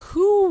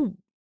 who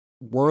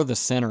were the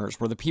sinners?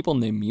 Were the people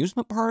in the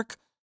amusement park?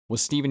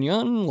 Was Steven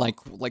Yeun? Like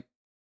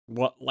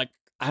what? Like,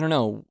 I don't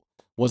know.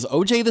 Was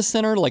OJ the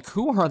sinner? Like,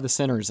 who are the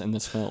sinners in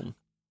this film?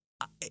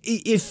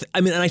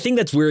 And I think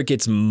that's where it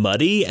gets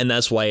muddy, and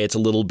that's why it's a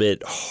little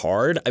bit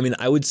hard. I mean,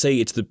 I would say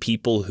it's the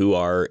people who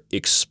are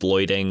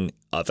exploiting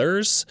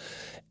others.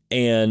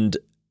 And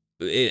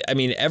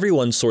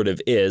everyone sort of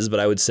is,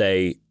 but I would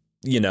say,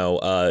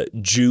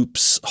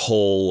 Jupe's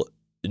whole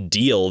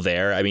deal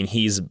there. I mean,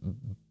 he's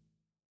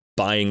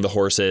buying the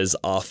horses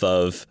off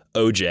of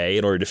OJ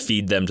in order to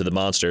feed them to the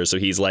monsters. So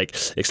he's like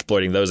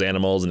exploiting those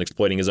animals and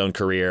exploiting his own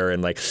career.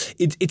 And like,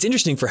 it's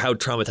interesting for how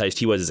traumatized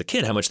he was as a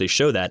kid, how much they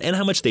show that and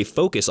how much they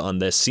focus on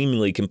this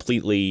seemingly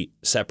completely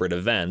separate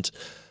event.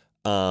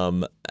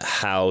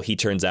 How he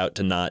turns out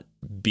to not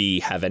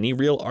have any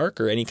real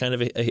arc or any kind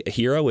of a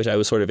hero, which I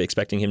was sort of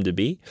expecting him to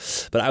be.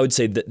 But I would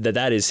say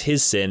that is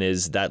his sin,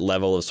 is that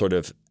level of sort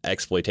of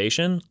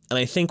exploitation. And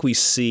I think we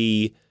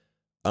see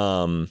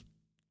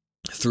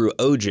through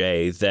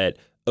OJ that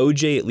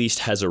OJ at least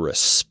has a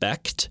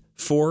respect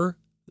for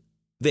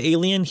the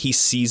alien. He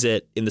sees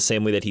it in the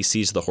same way that he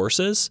sees the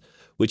horses,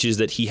 which is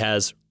that he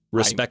has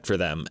respect for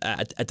them.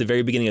 At the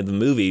very beginning of the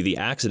movie, the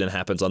accident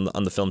happens on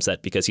the film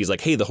set because he's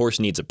like, hey, the horse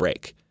needs a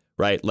break,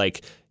 right?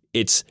 Like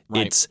it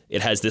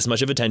has this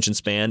much of attention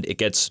span. It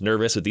gets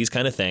nervous with these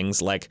kind of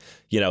things. Like,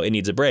 it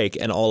needs a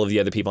break. And all of the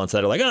other people on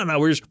set are like, oh no,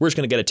 we're just going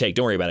to get a take.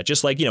 Don't worry about it.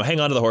 Just like, hang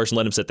on to the horse and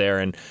let him sit there.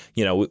 And,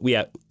 we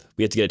have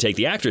to get a take.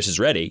 The actress is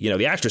ready.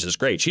 The actress is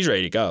great. She's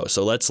ready to go.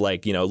 So let's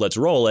let's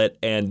roll it.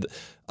 And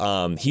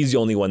he's the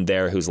only one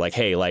there who's like,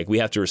 hey, like we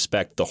have to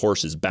respect the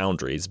horse's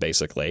boundaries,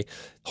 basically.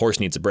 Horse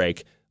needs a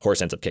break.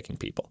 Horse ends up kicking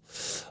people.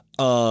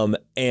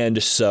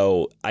 And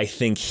so I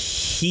think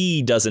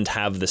he doesn't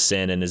have the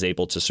sin and is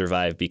able to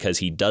survive because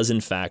he does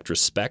in fact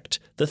respect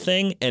the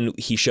thing. And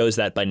he shows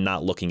that by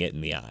not looking it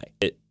in the eye.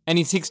 And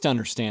he seeks to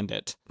understand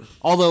it.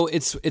 Although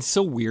it's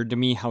so weird to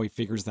me how he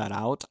figures that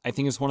out. I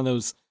think it's one of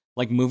those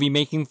like movie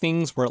making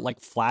things where it like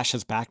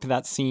flashes back to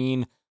that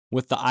scene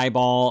with the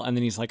eyeball. And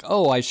then he's like,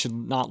 oh, I should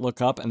not look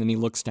up. And then he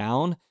looks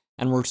down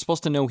and we're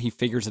supposed to know he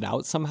figures it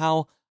out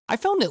somehow. I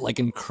found it like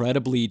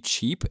incredibly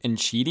cheap and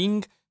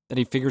cheating that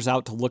he figures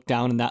out to look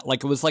down, and that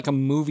like it was like a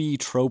movie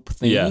trope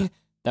thing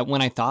that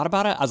when I thought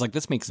about it, I was like,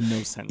 this makes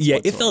no sense. Yeah,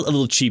 whatsoever. It felt a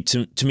little cheap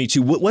to me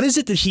too. What is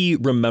it that he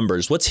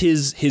remembers? What's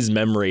his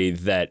memory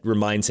that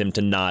reminds him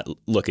to not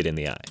look it in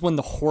the eye? When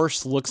the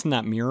horse looks in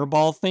that mirror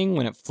ball thing,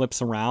 when it flips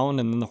around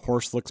and then the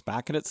horse looks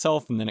back at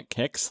itself and then it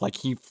kicks, like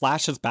he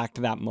flashes back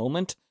to that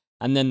moment.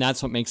 And then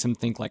that's what makes him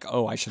think like,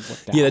 oh, I should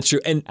look down. Yeah, that's true.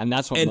 And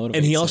that's what motivates him.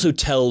 And he also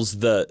tells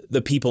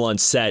the people on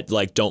set,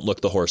 like, don't look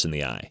the horse in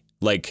the eye.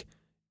 Like,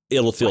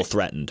 it'll feel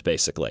threatened,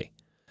 basically.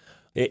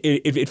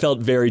 It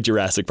felt very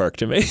Jurassic Park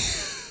to me.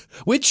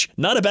 which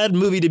not a bad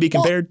movie to be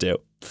compared to.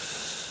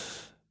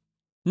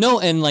 No,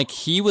 and like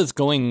he was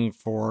going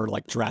for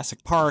like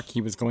Jurassic Park.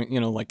 He was going,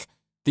 like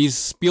these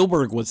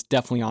Spielberg was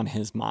definitely on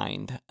his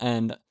mind.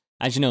 And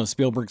as you know,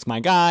 Spielberg's my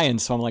guy,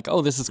 and so I'm like,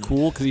 oh, this is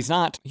cool because he's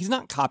not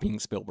copying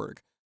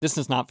Spielberg. This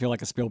does not feel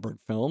like a Spielberg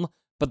film,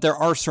 but there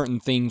are certain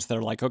things that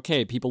are like,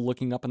 okay, people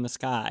looking up in the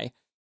sky.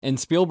 In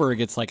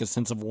Spielberg, it's like a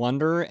sense of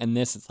wonder, and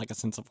this, it's like a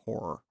sense of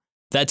horror.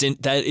 That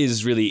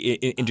is really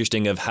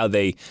interesting of how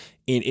they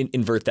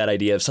invert that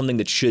idea of something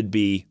that should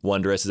be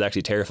wondrous is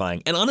actually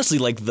terrifying. And honestly,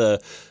 like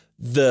the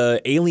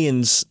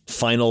alien's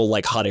final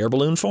like hot air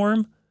balloon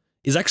form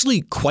is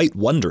actually quite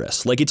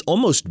wondrous. Like it's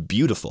almost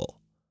beautiful.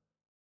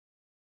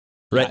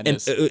 Right.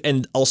 Yeah,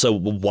 and also,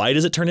 why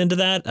does it turn into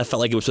that? I felt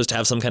like it was supposed to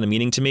have some kind of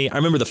meaning to me. I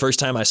remember the first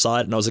time I saw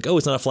it and I was like, oh,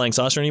 it's not a flying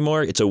saucer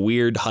anymore. It's a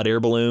weird hot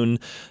air balloon,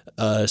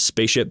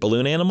 spaceship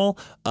balloon animal.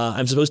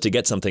 I'm supposed to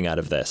get something out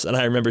of this. And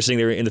I remember sitting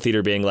there in the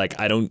theater being like,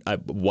 I don't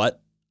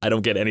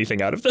get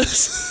anything out of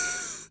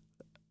this.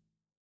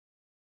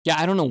 Yeah,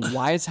 I don't know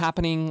why it's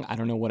happening. I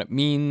don't know what it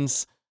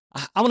means.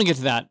 I want to get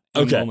to that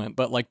in a moment.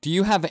 But like, do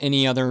you have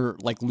any other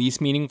like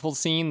least meaningful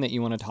scene that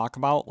you want to talk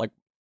about? Like,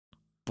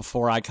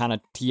 before I kind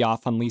of tee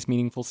off on least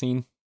meaningful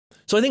scene?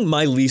 So I think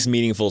my least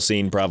meaningful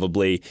scene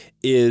probably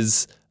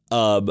is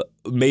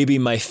maybe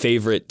my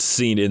favorite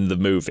scene in the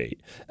movie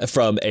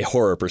from a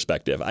horror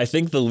perspective. I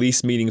think the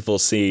least meaningful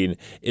scene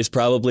is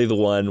probably the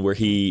one where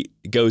he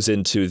goes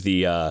into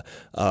the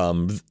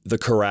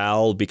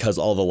corral because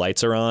all the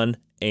lights are on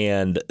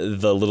and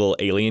the little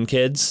alien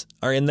kids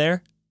are in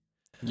there.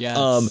 Yes.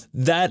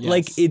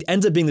 Like it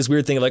ends up being this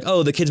weird thing of like,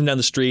 oh, the kids from down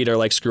the street are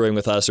like screwing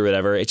with us or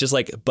whatever. It's just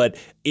like, but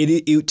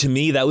it to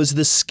me, that was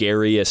the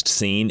scariest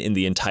scene in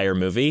the entire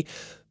movie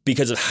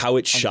because of how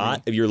it's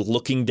shot. If you're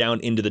looking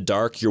down into the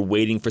dark, you're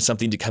waiting for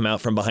something to come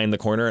out from behind the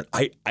corner.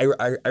 And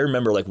I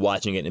remember like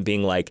watching it and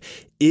being like,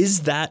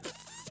 is that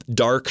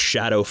dark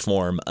shadow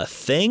form a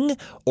thing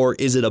or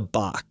is it a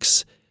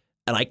box?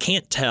 And I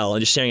can't tell.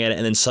 I'm just staring at it.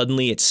 And then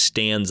suddenly it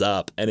stands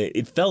up and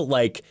it felt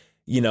like,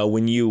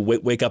 when you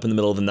wake up in the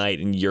middle of the night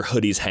and your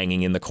hoodie's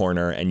hanging in the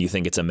corner and you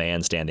think it's a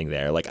man standing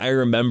there. Like I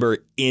remember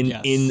in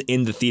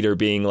the theater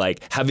being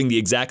like having the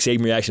exact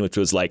same reaction, which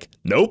was like,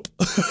 nope.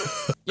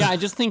 Yeah, I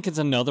just think it's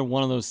another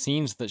one of those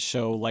scenes that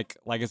show, like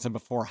I said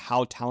before,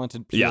 how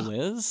talented Peele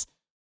is,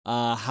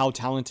 how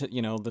talented,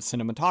 the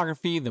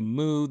cinematography, the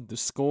mood, the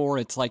score.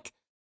 It's like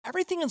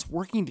everything is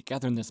working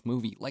together in this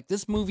movie. Like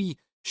this movie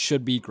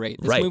should be great.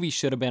 This movie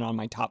should have been on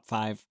my top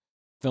 5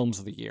 films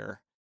of the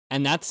year.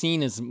 And that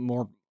scene is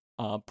more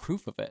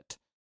proof of it.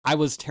 I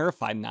was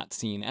terrified in that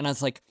scene, and I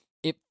was like,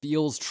 it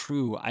feels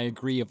true. I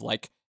agree. Of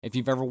like, if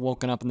you've ever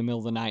woken up in the middle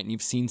of the night and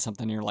you've seen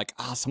something, and you're like,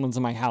 someone's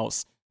in my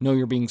house. No,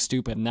 you're being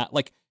stupid. And that,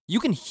 like,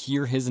 you can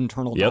hear his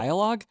internal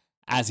dialogue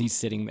as he's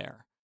sitting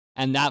there,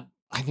 and that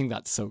I think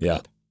that's so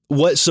good.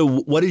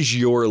 What is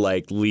your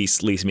like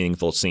least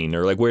meaningful scene,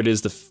 or like where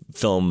does the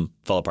film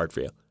fall apart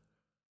for you?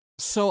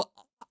 So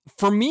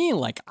for me,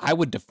 like, I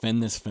would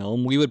defend this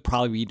film. We would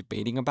probably be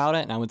debating about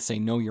it, and I would say,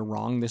 no, you're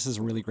wrong. This is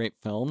a really great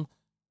film.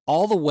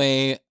 All the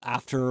way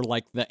after,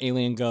 like, the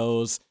alien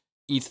goes,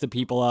 eats the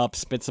people up,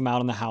 spits them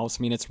out in the house.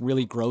 I mean, it's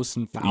really gross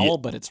and foul,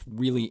 but it's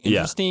really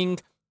interesting.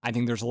 I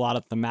think there's a lot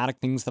of thematic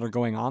things that are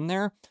going on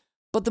there.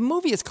 But the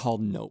movie is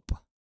called Nope.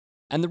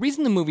 And the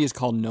reason the movie is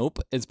called Nope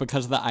is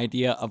because of the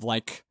idea of,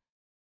 like,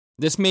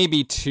 this may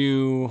be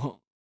too,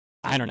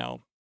 I don't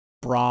know,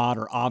 broad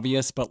or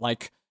obvious, but,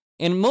 like,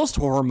 in most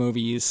horror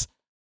movies,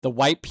 the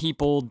white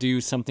people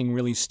do something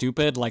really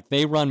stupid, like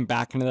they run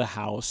back into the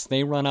house,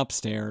 they run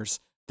upstairs,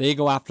 they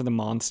go after the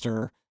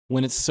monster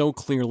when it's so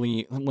clear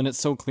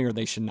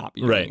they should not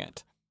be doing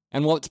it.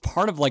 And what's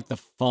part of like the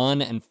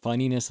fun and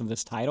funniness of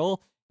this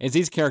title is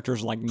these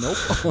characters are like,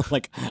 nope,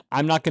 like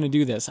I'm not going to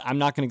do this. I'm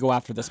not going to go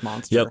after this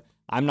monster. Yep.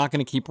 I'm not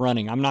going to keep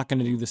running. I'm not going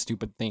to do the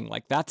stupid thing.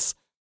 Like that's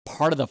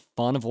part of the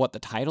fun of what the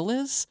title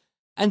is.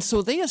 And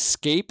so they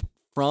escape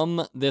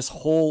from this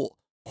whole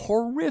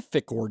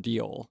horrific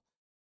ordeal.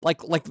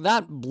 Like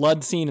that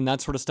blood scene and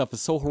that sort of stuff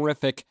is so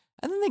horrific.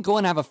 And then they go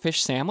and have a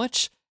fish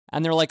sandwich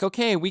and they're like,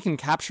 okay, we can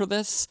capture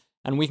this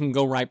and we can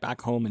go right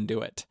back home and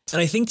do it.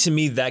 And I think to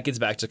me that gets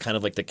back to kind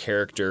of like the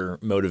character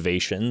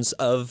motivations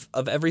of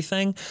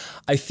everything.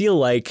 I feel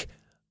like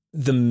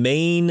the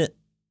main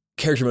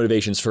character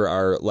motivations for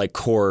our like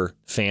core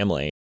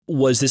family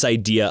was this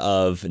idea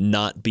of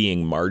not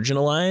being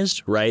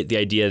marginalized, right? The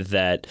idea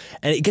that,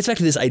 and it gets back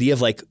to this idea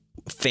of like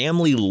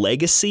family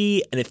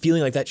legacy and it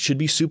feeling like that should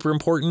be super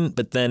important,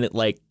 but then it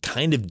like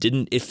kind of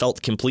didn't. It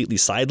felt completely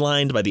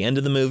sidelined by the end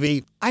of the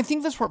movie. I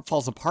think that's where it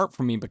falls apart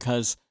for me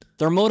because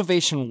their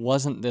motivation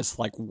wasn't this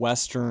like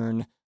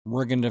Western,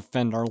 we're going to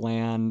defend our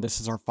land, this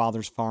is our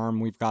father's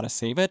farm, we've got to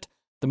save it.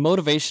 The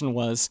motivation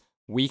was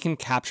we can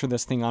capture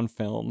this thing on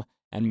film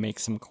and make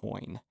some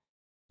coin.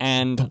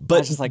 And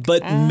but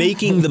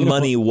making the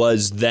money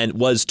was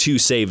to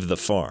save the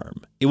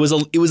farm. It was a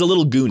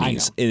little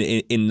Goonies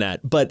in that.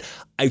 But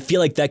I feel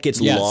like that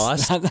gets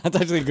lost. That's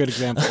actually a good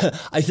example.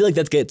 I feel like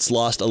that gets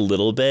lost a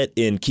little bit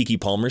in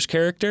Keke Palmer's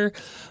character.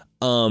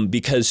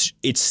 because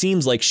it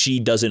seems like she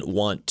doesn't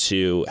want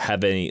to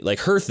have any, like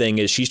her thing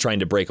is she's trying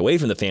to break away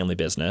from the family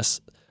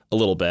business a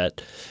little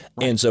bit.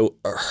 Right. And so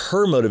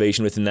her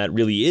motivation within that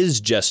really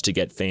is just to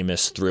get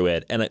famous through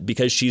it. And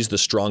because she's the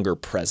stronger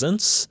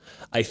presence,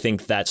 I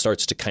think that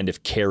starts to kind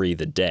of carry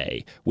the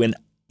day when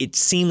it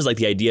seems like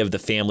the idea of the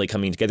family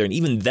coming together and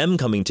even them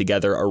coming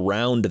together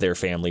around their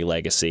family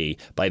legacy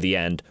by the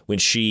end, when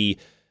she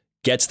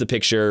gets the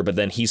picture, but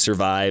then he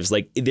survives.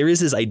 Like there is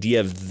this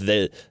idea of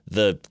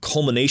the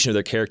culmination of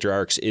their character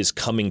arcs is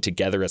coming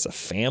together as a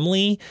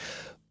family,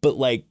 but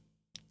like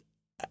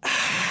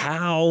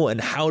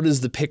how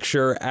does the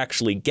picture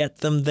actually get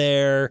them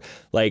there?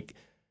 Like,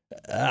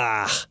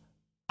 I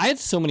had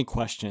so many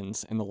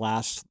questions in the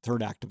last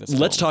third act of this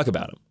film. Let's talk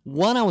about them.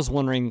 One, I was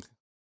wondering,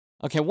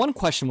 okay, one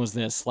question was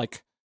this,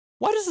 like,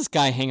 why does this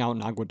guy hang out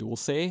in Agua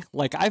Dulce?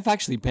 Like, I've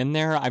actually been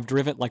there. I've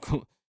driven, like,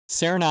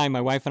 Sarah and I,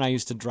 my wife and I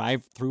used to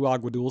drive through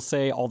Agua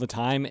Dulce all the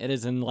time. It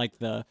is in, like,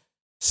 the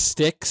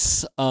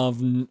sticks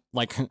of,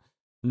 like,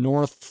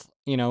 north,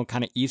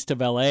 kind of east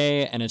of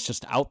LA, and it's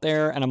just out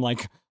there. And I'm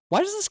like, why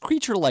does this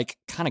creature, like,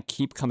 kind of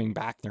keep coming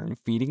back there and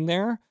feeding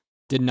there?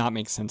 Did not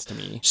make sense to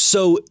me.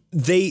 So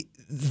they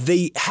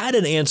had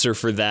an answer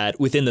for that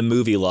within the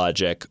movie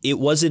logic. It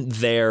wasn't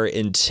there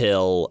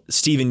until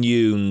Stephen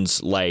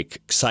Yeun's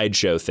like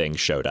sideshow thing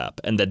showed up,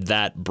 and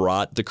that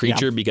brought the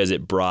creature because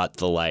it brought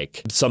the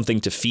like something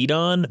to feed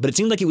on. But it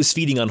seemed like it was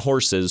feeding on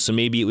horses, so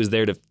maybe it was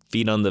there to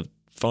feed on the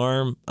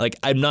farm. Like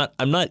I'm not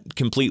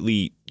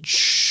completely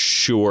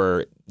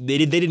sure. They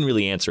didn't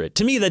really answer it.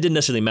 To me, that didn't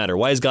necessarily matter.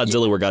 Why is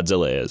Godzilla where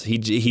Godzilla is? He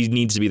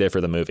needs to be there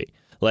for the movie.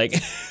 Like,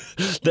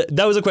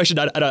 that was a question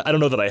I don't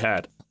know that I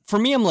had. For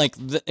me, I'm like,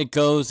 it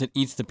goes, it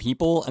eats the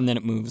people, and then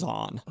it moves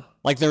on.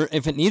 Like,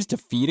 if it needs to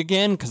feed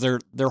again, because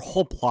their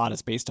whole plot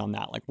is based on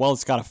that. Like, well,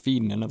 it's got to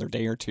feed in another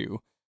day or two.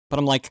 But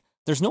I'm like,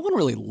 there's no one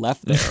really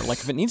left there. Like,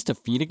 if it needs to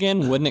feed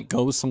again, wouldn't it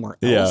go somewhere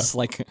else? Yeah.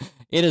 Like,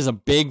 it is a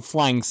big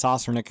flying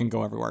saucer, and it can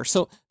go everywhere.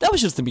 So that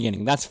was just the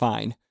beginning. That's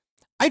fine.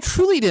 I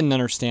truly didn't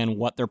understand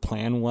what their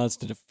plan was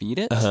to defeat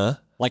it. Uh-huh.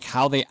 Like,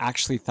 how they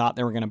actually thought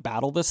they were going to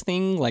battle this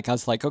thing. Like, I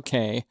was like,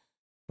 okay,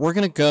 we're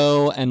going to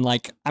go and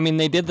like, I mean,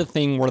 they did the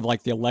thing where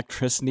like the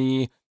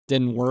electricity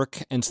didn't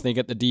work. And so they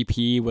get the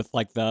DP with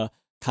like the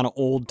kind of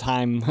old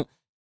time,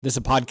 this is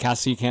a podcast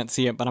so you can't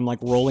see it, but I'm like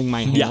rolling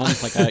my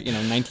hands like a,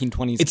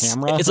 1920s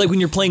camera. It's like when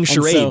you're playing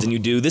charades and you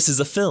do, this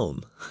is a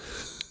film.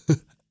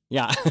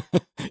 Yeah,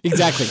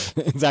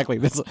 exactly.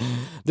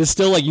 This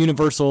still like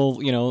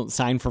universal,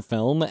 sign for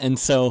film. And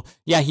so,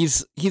 yeah,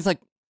 he's like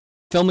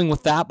filming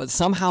with that, but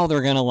somehow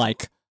they're going to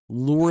like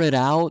lure it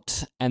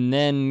out and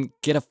then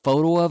get a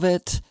photo of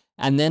it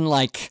and then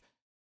like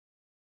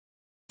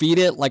feed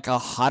it like a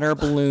hot air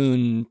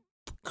balloon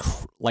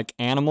like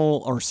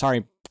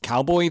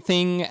cowboy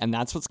thing, and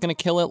that's what's going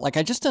to kill it. Like,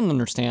 I just didn't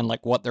understand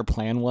like what their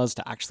plan was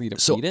to actually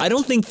defeat it. I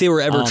don't think they were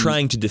ever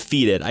trying to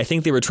defeat it. I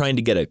think they were trying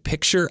to get a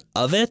picture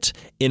of it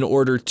in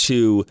order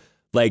to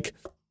like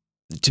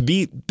to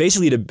be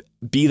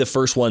the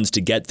first ones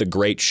to get the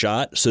great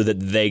shot so that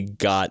they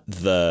got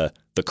the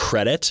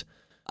credit.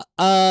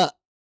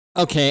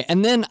 Okay,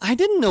 and then I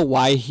didn't know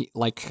why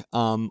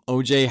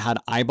OJ had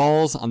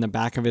eyeballs on the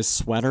back of his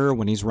sweater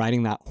when he's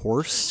riding that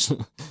horse,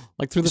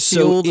 like through the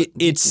field.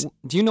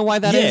 Do you know why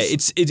that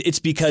is? Yeah, it's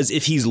because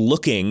if he's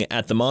looking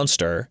at the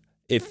monster,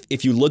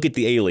 if you look at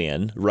the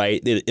alien,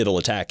 right, it'll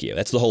attack you.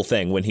 That's the whole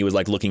thing. When he was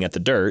like looking at the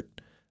dirt,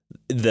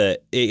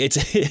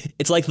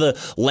 it's like the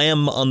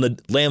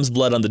lamb's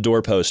blood on the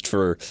doorpost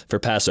for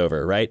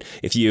Passover, right?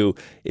 If you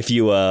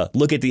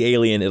look at the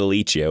alien, it'll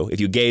eat you.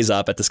 If you gaze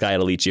up at the sky,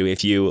 it'll eat you.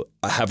 If you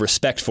have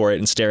respect for it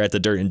and stare at the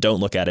dirt and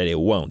don't look at it, it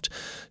won't.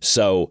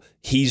 So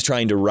he's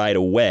trying to ride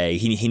away.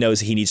 He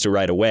knows he needs to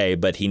ride away,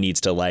 but he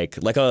needs to like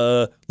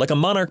a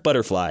monarch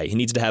butterfly. He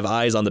needs to have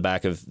eyes on the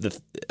back of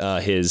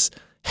his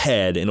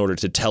head in order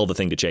to tell the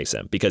thing to chase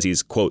him, because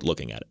he's quote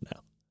looking at it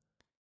now.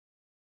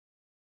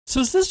 So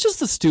is this just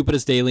the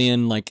stupidest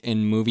alien like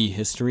in movie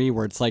history,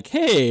 where it's like,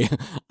 hey,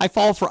 I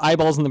fall for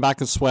eyeballs in the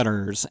back of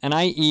sweaters and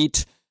I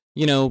eat,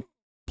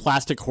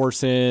 plastic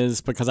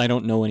horses because I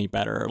don't know any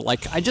better?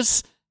 Like,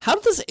 how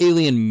did this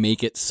alien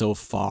make it so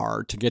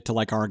far to get to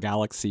like our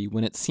galaxy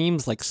when it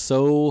seems like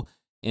so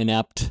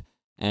inept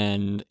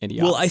and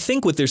idiotic? Well, I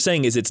think what they're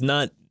saying is it's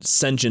not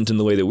sentient in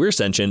the way that we're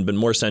sentient, but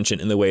more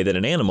sentient in the way that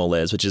an animal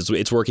is, which is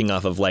it's working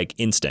off of like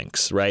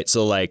instincts, right?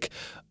 So like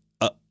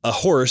a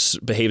horse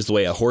behaves the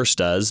way a horse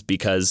does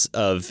because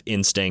of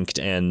instinct,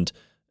 and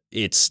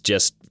it's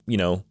just,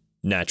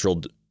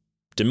 natural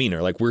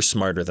demeanor. Like, we're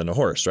smarter than a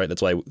horse, right?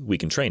 That's why we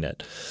can train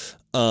it.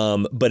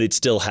 But it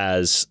still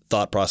has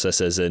thought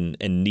processes and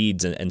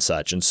needs and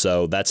such. And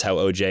so that's how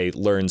OJ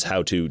learns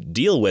how to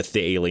deal with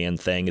the alien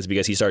thing, is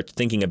because he starts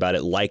thinking about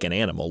it like an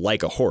animal,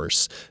 like a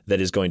horse that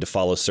is going to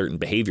follow certain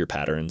behavior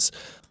patterns.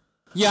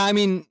 Yeah, I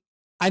mean,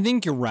 I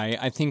think you're right.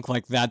 I think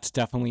like that's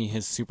definitely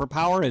his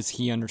superpower, is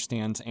he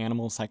understands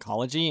animal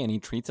psychology and he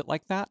treats it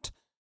like that.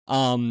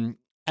 And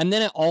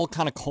then it all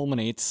kind of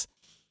culminates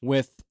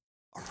with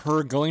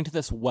her going to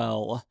this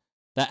well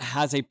that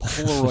has a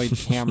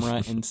Polaroid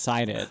camera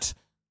inside it,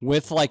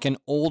 with like an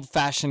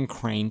old-fashioned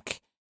crank,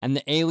 and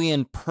the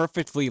alien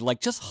perfectly like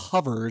just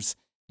hovers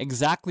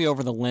exactly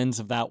over the lens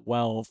of that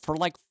well for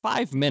like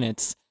 5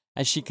 minutes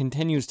as she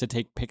continues to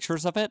take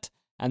pictures of it,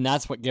 and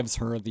that's what gives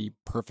her the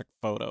perfect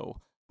photo.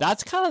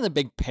 That's kind of the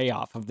big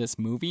payoff of this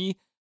movie.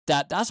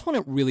 That's when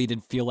it really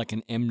did feel like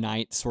an M.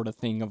 Night sort of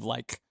thing of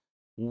like,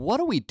 what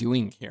are we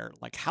doing here?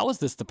 Like, how is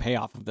this the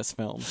payoff of this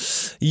film?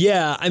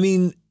 Yeah, I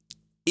mean,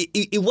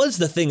 it was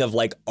the thing of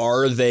like,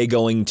 are they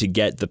going to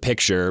get the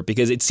picture?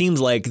 Because it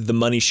seems like the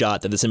money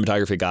shot that the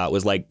cinematography got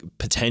was like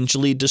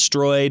potentially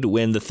destroyed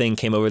when the thing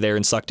came over there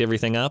and sucked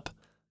everything up.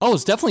 Oh,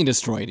 it's definitely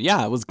destroyed.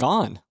 Yeah, it was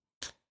gone.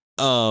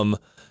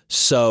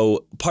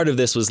 So part of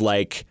this was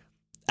like,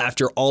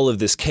 after all of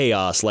this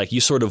chaos, like you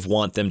sort of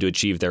want them to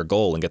achieve their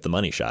goal and get the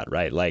money shot,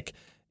 right? Like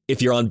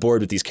if you're on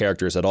board with these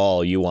characters at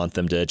all, you want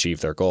them to achieve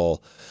their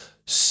goal.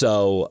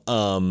 So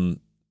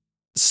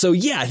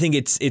yeah, I think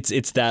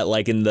it's that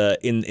like in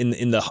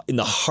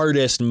the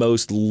hardest,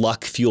 most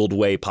luck fueled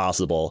way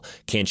possible,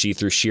 can she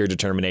through sheer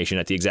determination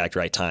at the exact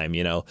right time,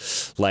 you know,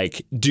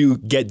 like do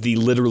get the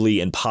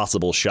literally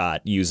impossible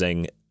shot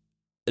using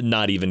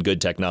not even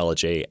good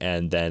technology,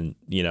 and then,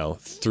 you know,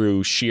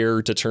 through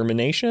sheer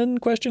determination,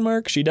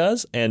 she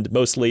does, and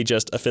mostly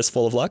just a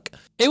fistful of luck.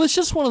 It was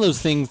just one of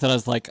those things that I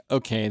was like,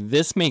 okay,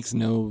 this makes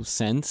no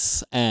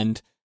sense,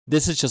 and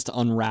this is just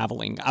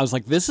unraveling. I was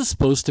like, this is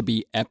supposed to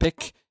be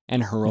epic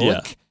and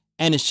heroic,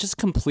 and it's just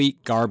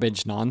complete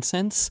garbage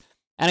nonsense.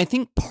 And I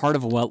think part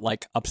of what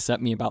like upset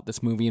me about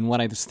this movie and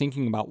what I was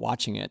thinking about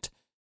watching it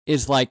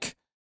is like,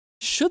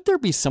 should there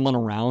be someone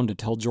around to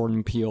tell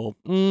Jordan Peele,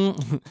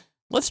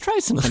 let's try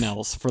something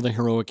else for the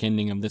heroic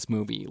ending of this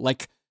movie?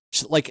 Like,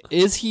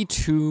 is he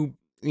too,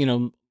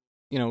 you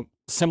know,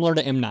 similar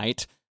to M.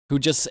 Night, who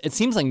just, it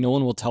seems like no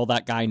one will tell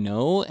that guy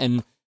no.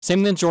 And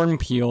same with Jordan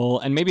Peele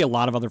and maybe a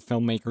lot of other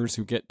filmmakers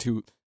who get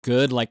too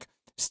good. Like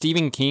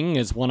Stephen King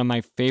is one of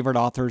my favorite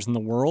authors in the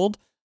world,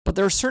 but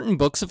there are certain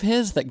books of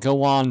his that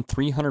go on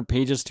 300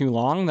 pages too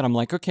long that I'm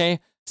like, okay,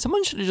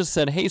 someone should have just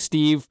said, hey,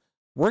 Steve,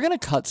 we're going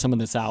to cut some of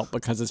this out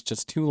because it's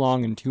just too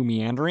long and too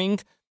meandering.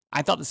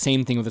 I thought the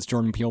same thing with this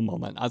Jordan Peele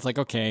moment. I was like,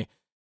 okay,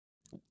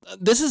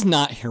 this is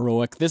not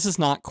heroic. This is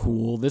not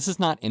cool. This is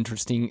not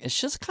interesting. It's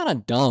just kind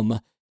of dumb.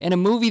 In a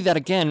movie that,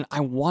 again, I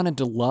wanted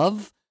to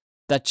love,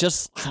 that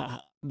just,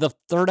 the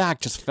third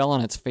act just fell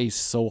on its face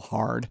so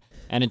hard.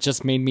 And it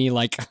just made me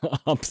like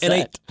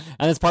upset.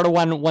 And it's part of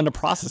when to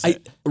process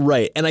it.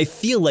 Right. And I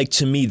feel like,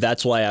 to me,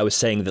 that's why I was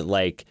saying that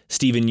like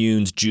Stephen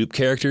Yeun's Jupe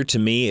character to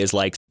me is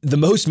like the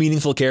most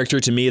meaningful character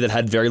to me that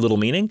had very little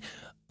meaning.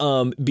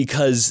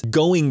 Because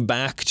going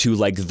back to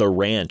like the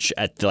ranch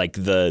at like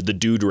the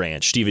Dude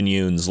Ranch, Stephen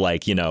Yeun's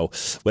like, you know,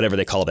 whatever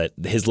they called it,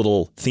 his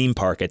little theme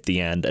park at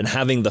the end, and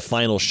having the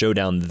final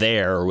showdown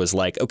there was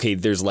like, okay,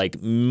 there's like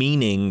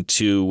meaning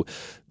to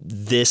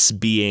this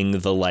being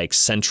the like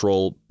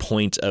central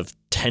point of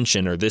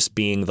tension, or this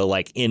being the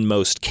like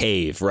inmost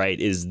cave, right?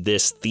 Is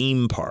this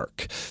theme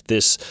park,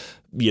 this,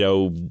 you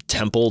know,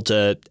 temple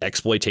to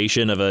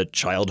exploitation of a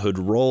childhood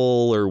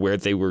role, or where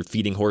they were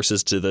feeding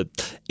horses to the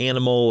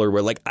animal, or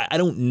where like, I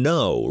don't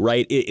know,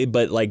 right?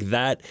 But like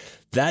that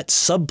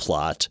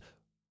subplot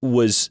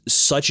was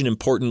such an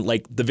important,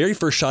 like the very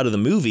first shot of the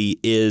movie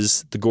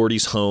is the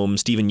Gordy's home,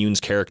 Stephen Yeun's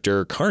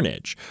character,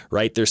 Carnage,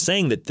 right? They're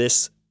saying that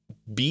this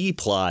B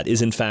plot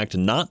is in fact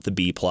not the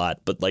B plot,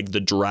 but like the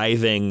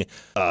driving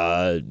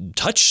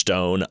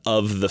touchstone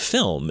of the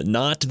film,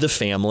 not the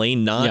family,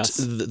 not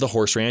the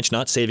horse ranch,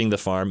 not saving the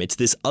farm. It's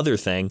this other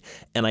thing.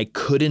 And I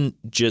couldn't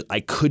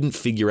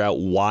figure out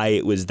why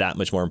it was that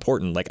much more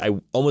important. Like I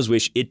almost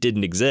wish it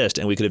didn't exist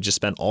and we could have just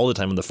spent all the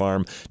time on the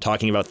farm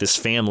talking about this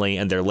family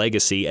and their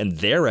legacy and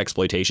their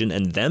exploitation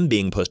and them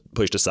being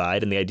pushed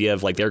aside, and the idea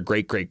of like their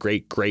great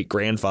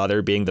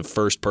grandfather being the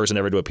first person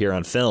ever to appear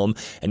on film,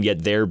 and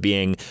yet they're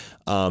being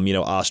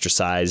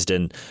ostracized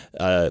and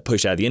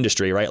pushed out of the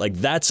industry, right? Like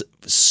that's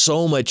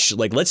so much,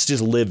 like, let's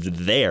just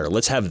live there.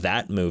 Let's have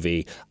that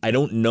movie. I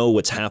don't know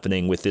what's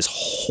happening with this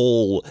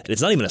whole,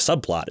 it's not even a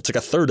subplot. It's like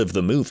a third of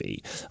the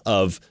movie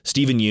of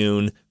Stephen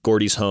Yeun,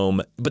 Gordy's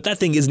home. But that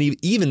thing isn't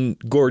even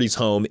Gordy's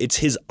home. It's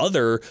his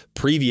other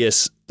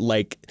previous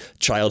like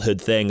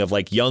childhood thing of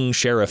like young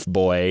sheriff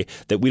boy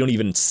that we don't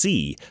even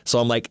see. So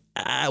I'm like,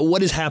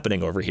 what is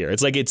happening over here?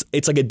 It's like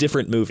a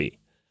different movie.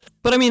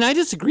 But I mean, I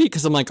disagree,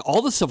 because I'm like,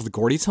 all the stuff with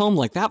Gordy's home,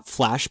 like that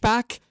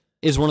flashback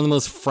is one of the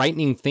most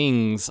frightening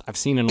things I've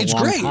seen in a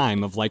long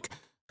time, of like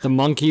the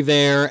monkey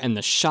there and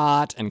the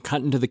shot and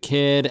cutting to the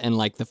kid and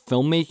like the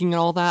filmmaking and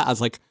all that. I was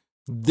like,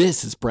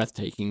 this is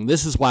breathtaking.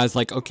 This is why I was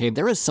like, okay,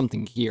 there is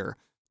something here.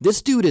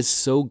 This dude is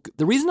so good.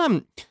 The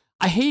reason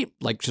I hate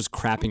like just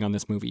crapping on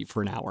this movie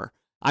for an hour.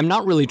 I'm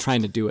not really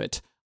trying to do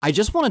it. I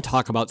just want to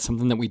talk about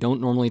something that we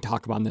don't normally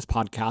talk about in this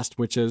podcast,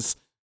 which is,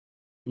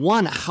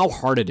 one, how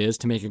hard it is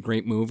to make a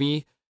great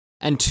movie,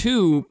 and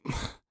two,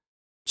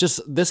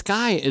 just this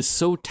guy is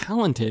so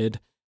talented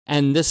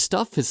and this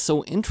stuff is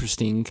so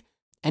interesting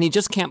and he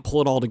just can't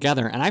pull it all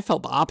together. And I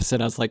felt the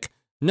opposite. I was like,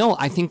 no,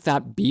 I think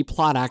that B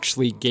plot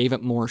actually gave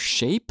it more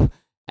shape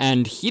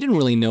And he didn't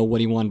really know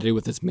what he wanted to do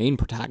with his main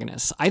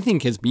protagonist. I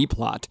think his B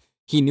plot,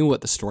 he knew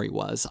what the story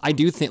was. I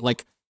do think,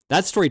 like,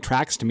 that story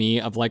tracks to me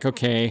of like,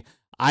 okay,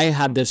 I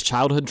had this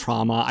childhood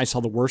trauma. I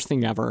saw the worst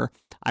thing ever.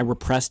 I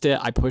repressed it.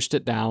 I pushed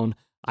it down.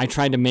 I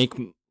tried to make,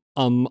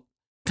 kind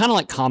of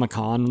like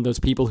Comic-Con, those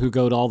people who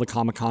go to all the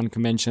Comic-Con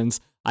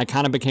conventions. I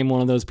kind of became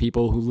one of those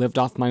people who lived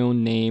off my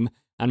own name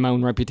and my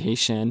own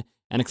reputation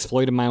and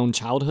exploited my own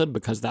childhood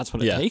because that's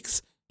what it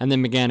takes. And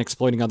then began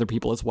exploiting other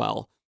people as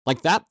well.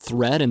 Like that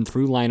thread and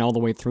through line all the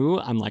way through,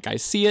 I'm like, I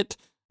see it.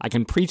 I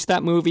can preach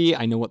that movie.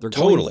 I know what they're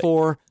going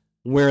for.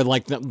 Where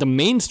like the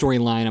main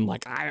storyline, I'm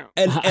like,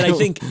 I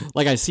think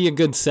like I see a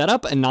good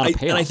setup and not a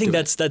payoff. And I think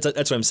that's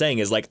what I'm saying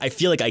is like I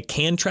feel like I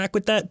can track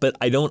with that, but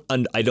I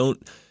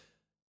don't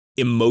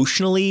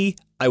emotionally.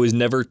 I was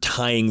never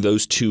tying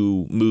those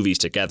two movies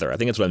together. I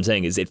think that's what I'm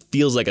saying is it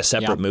feels like a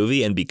separate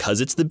movie, and because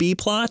it's the B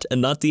plot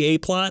and not the A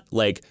plot,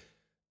 like.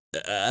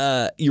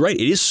 You're right.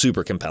 It is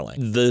super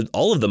compelling.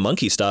 All of the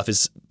monkey stuff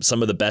is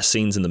some of the best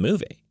scenes in the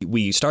movie.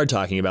 We started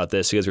talking about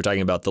this because we're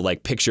talking about the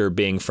like picture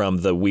being from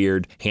the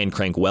weird hand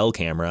crank well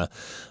camera.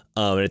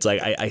 And it's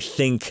like, I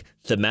think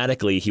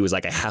thematically he was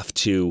like, I have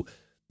to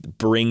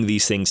bring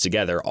these things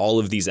together. All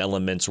of these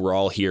elements were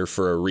all here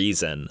for a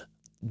reason.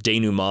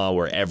 Denouement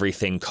where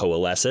everything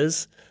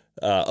coalesces.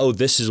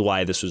 This is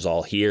why this was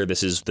all here.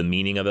 This is the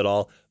meaning of it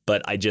all.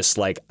 But I just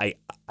like, I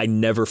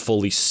never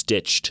fully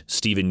stitched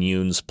Stephen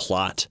Yoon's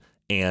plot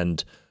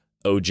and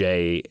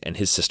OJ and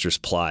his sister's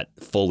plot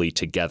fully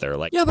together.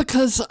 Like, yeah,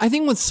 because I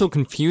think what's so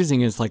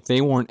confusing is like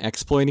they weren't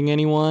exploiting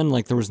anyone.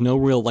 Like there was no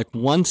real, like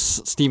once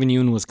Stephen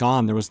Yoon was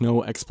gone, there was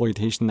no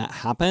exploitation that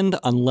happened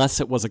unless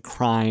it was a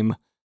crime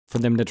for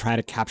them to try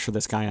to capture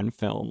this guy on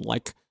film,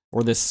 like,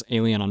 or this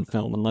alien on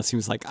film, unless he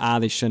was like,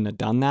 they shouldn't have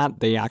done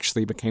that. They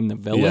actually became the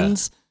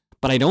villains. Yeah.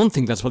 But I don't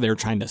think that's what they were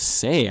trying to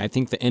say. I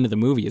think the end of the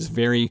movie is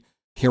very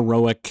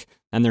heroic,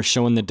 and they're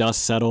showing the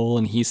dust settle,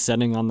 and he's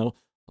sitting on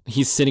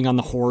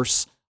the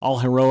horse, all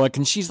heroic,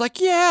 and she's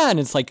like, yeah, and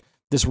it's like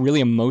this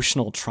really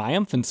emotional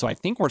triumph. And so I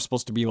think we're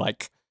supposed to be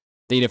like,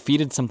 they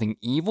defeated something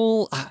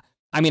evil.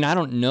 I mean, I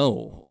don't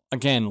know.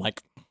 Again,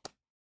 like.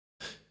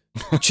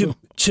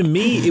 to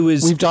me, it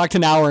was. We've talked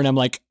an hour, and I'm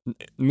like,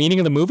 meaning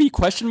of the movie?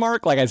 Question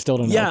mark? Like, I still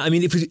don't know. Yeah, I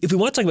mean, if we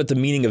want to talk about the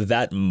meaning of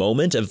that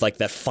moment, of like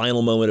that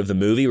final moment of the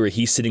movie where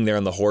he's sitting there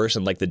on the horse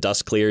and like the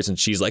dust clears and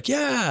she's like,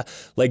 yeah,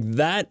 like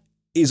that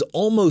is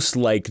almost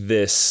like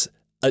this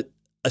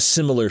a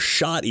similar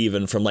shot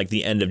even from like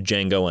the end of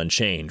Django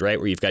Unchained, right?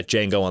 Where you've got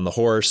Django on the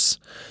horse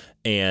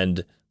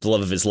and the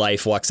love of his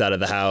life walks out of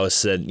the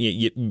house and,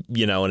 you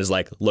know, and is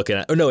like looking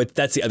at,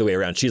 that's the other way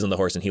around. She's on the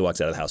horse and he walks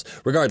out of the house.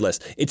 Regardless,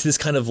 it's this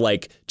kind of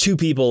like two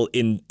people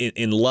in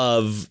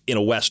love in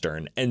a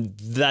Western. And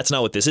that's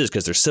not what this is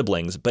because they're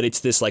siblings, but it's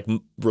this like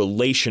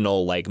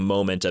relational like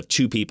moment of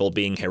two people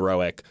being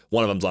heroic.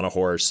 One of them's on a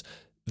horse.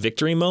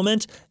 Victory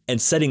moment,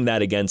 and setting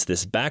that against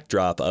this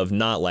backdrop of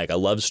not like a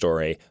love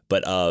story,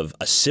 but of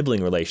a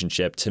sibling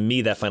relationship. To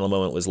me, that final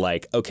moment was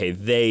like, okay,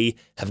 they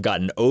have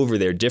gotten over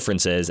their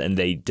differences and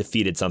they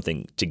defeated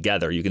something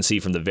together. You can see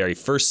from the very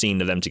first scene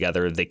of them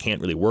together, they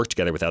can't really work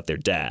together without their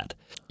dad.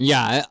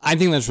 Yeah, I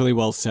think that's really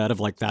well said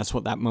of like, that's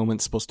what that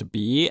moment's supposed to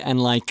be.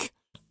 And like,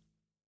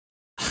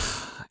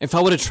 if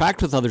I would have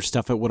tracked with other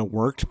stuff, it would have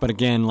worked. But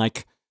again,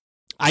 like,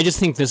 I just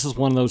think this is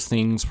one of those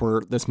things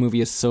where this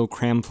movie is so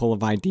crammed full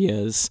of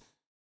ideas,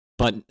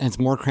 but it's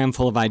more crammed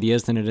full of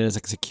ideas than it is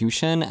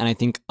execution. And I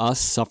think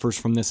Us suffers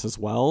from this as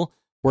well,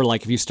 where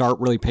like if you start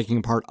really picking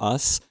apart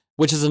Us,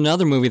 which is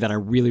another movie that I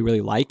really,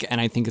 really like,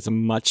 and I think it's a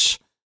much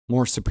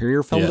more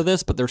superior film to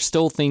this, but there's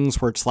still things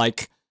where it's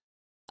like,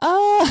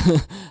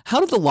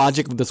 how did the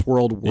logic of this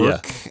world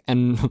work? Yeah.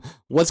 And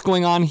what's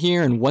going on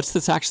here? And what's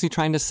this actually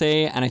trying to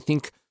say? And I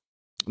think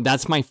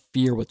that's my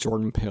fear with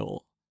Jordan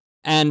Peele.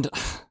 And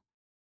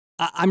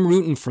I'm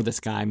rooting for this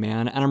guy,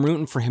 man, and I'm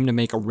rooting for him to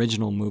make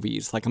original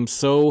movies. Like, I'm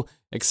so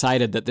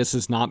excited that this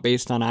is not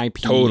based on IP.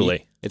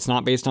 Totally. It's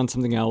not based on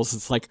something else.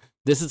 It's like,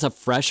 this is a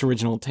fresh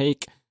original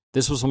take.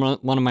 This was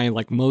one of my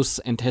like most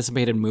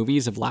anticipated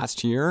movies of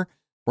last year,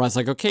 where I was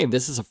like, okay,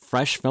 this is a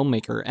fresh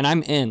filmmaker, and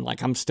I'm in.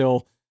 Like, I'm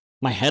still,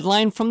 my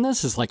headline from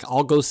this is like,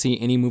 I'll go see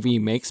any movie he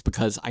makes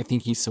because I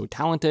think he's so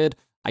talented.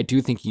 I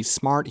do think he's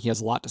smart. He has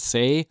a lot to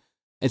say.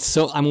 It's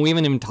so, I mean, we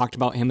haven't even talked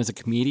about him as a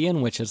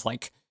comedian, which is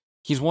like,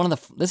 he's one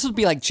of this would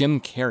be like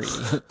Jim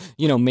Carrey,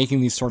 you know,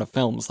 making these sort of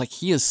films. Like,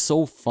 he is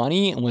so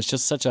funny and was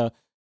just such a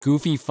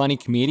goofy, funny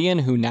comedian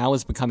who now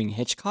is becoming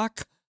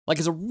Hitchcock. Like,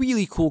 it's a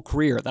really cool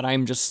career that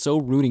I'm just so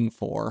rooting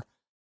for.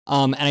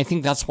 And I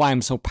think that's why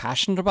I'm so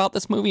passionate about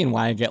this movie and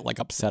why I get like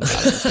upset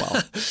about it as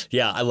well.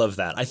 Yeah, I love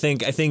that. I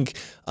think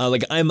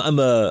like I'm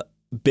a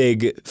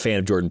big fan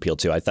of Jordan Peele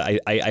too.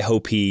 I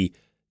hope he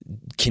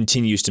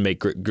continues to make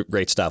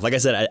great stuff. Like I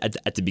said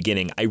at the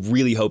beginning, I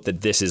really hope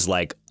that this is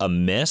like a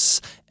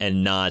miss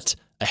and not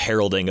a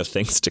heralding of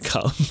things to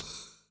come.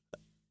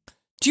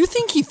 Do you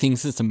think he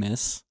thinks it's a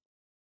miss?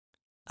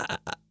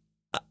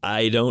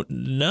 I don't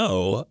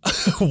know.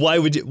 Why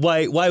would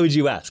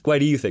you ask? Why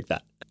do you think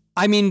that?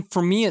 I mean,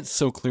 for me, it's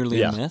so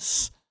clearly a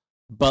miss.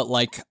 But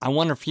like, I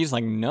wonder if he's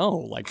like, no,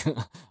 like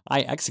I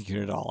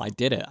executed it all. I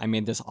did it. I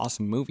made this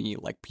awesome movie.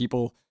 Like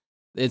people,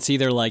 it's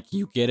either like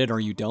you get it or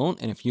you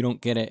don't, and if you don't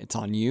get it, it's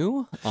on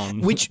you.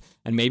 Which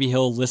and maybe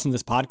he'll listen to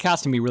this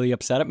podcast and be really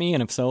upset at me.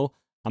 And if so,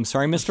 I'm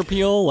sorry, Mr.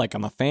 Peele. Like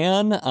I'm a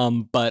fan.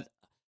 But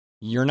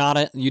you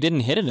didn't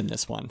hit it in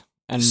this one.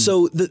 And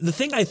so the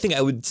thing I think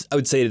I would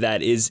say to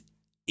that is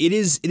it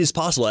is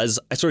possible, as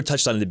I sort of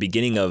touched on in the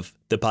beginning of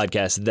the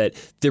podcast, that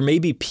there may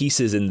be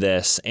pieces in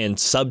this and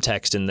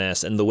subtext in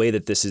this and the way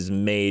that this is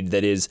made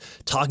that is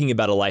talking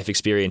about a life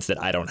experience that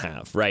I don't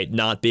have, right?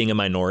 Not being a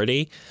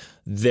minority,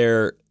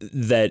 when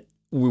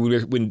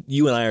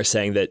you and I are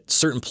saying that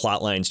certain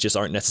plot lines just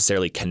aren't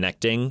necessarily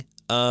connecting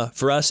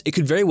for us, it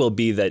could very well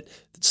be that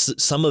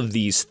some of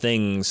these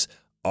things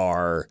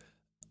are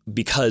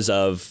because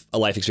of a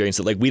life experience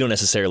that like we don't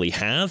necessarily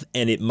have,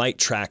 and it might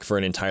track for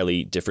an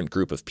entirely different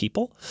group of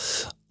people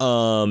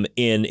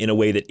in a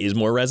way that is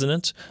more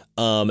resonant.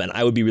 And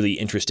I would be really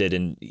interested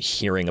in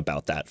hearing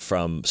about that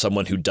from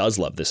someone who does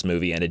love this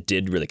movie and it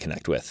did really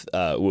connect with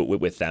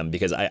them,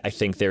 because I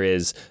think there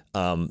is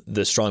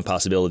the strong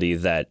possibility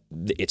that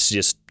it's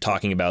just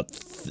talking about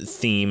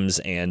themes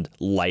and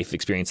life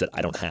experience that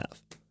I don't have.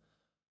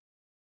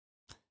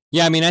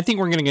 Yeah, I mean, I think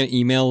we're going to get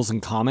emails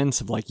and comments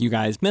of like, you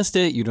guys missed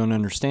it, you don't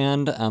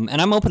understand. And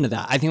I'm open to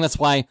that. I think that's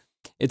why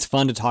it's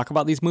fun to talk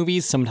about these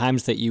movies,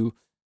 sometimes that you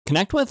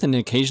connect with and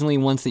occasionally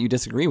ones that you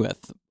disagree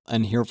with,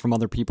 and hear from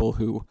other people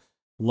who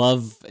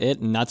love it.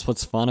 And that's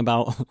what's fun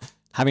about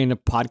having a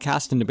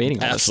podcast and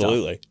debating all this stuff.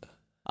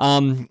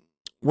 Absolutely.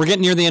 We're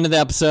getting near the end of the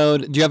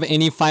episode. Do you have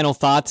any final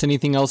thoughts?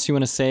 Anything else you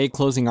want to say?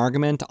 Closing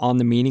argument on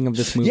the meaning of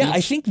this movie? Yeah, I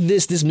think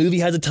this movie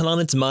has a ton on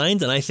its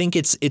mind, and I think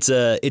it's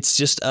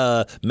just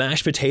a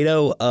mashed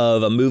potato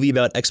of a movie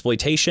about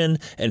exploitation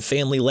and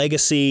family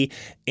legacy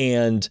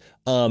and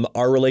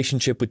our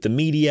relationship with the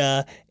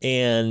media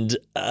and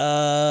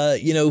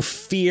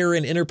fear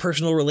and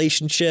interpersonal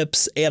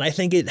relationships. And I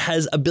think it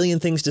has a billion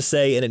things to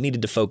say, and it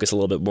needed to focus a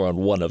little bit more on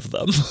one of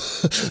them.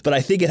 But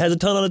I think it has a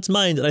ton on its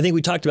mind, and I think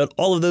we talked about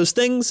all of those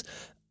things.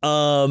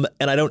 And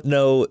I don't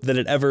know that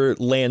it ever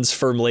lands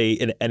firmly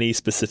in any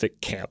specific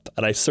camp,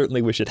 and I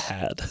certainly wish it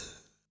had.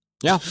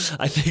 Yeah,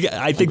 I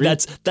think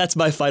that's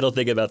my final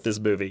thing about this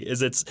movie.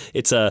 Is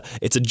it's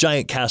a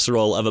giant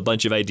casserole of a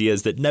bunch of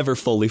ideas that never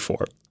fully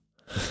form.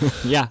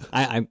 Yeah,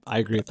 I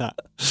agree with that.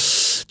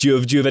 Do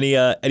you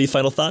have any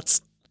final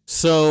thoughts?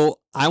 So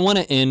I want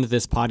to end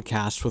this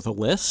podcast with a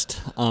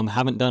list.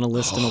 Haven't done a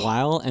list in a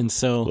while, and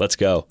so let's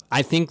go.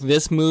 I think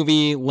this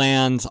movie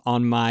lands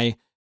on my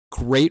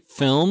great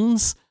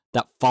films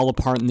that fall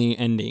apart in the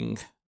ending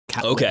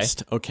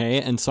list.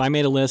 Okay, and so I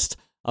made a list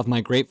of my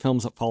great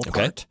films that fall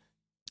apart.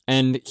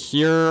 And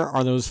here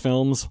are those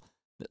films.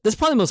 This is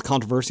probably the most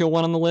controversial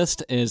one on the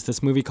list, is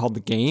this movie called The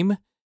Game.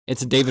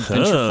 It's a David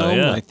Fincher film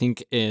that I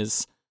think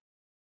is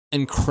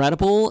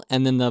incredible,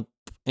 and then the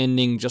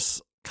ending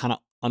just kind of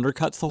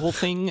undercuts the whole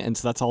thing, and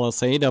so that's all I'll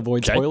say to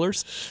avoid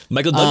spoilers.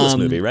 Michael Douglas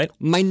movie, right?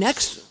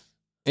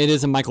 It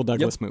is a Michael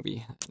Douglas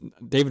movie.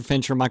 David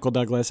Fincher, Michael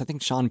Douglas, I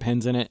think Sean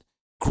Penn's in it.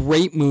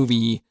 Great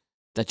movie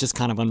that just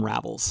kind of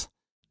unravels.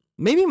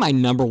 Maybe my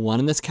number one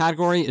in this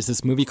category is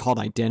this movie called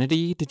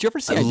Identity. Did you ever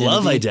see Identity? I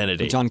love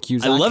Identity. John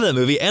Cusack. I love that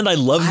movie, and I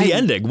love the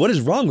ending. What is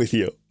wrong with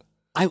you?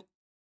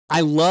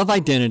 I love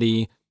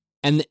Identity,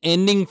 and the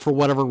ending, for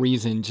whatever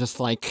reason, just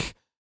like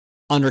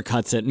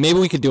undercuts it. Maybe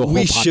we could do a whole podcast.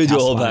 We should do a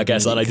whole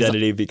podcast on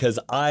Identity, because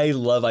I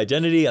love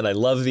Identity, and I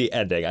love the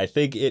ending. I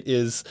think it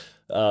is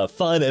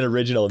fun and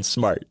original and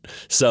smart.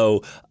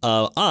 So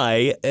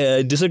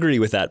I disagree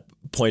with that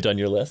point on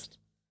your list.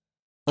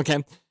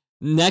 Okay.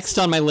 Next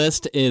on my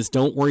list is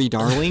Don't Worry,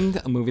 Darling,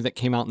 a movie that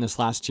came out in this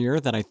last year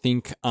that I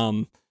think,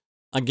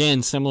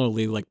 again,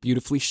 similarly, like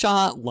beautifully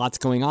shot, lots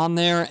going on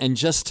there, and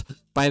just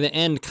by the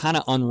end kind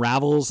of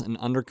unravels and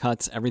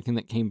undercuts everything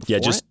that came before. Yeah,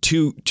 just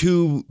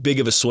too big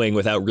of a swing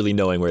without really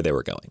knowing where they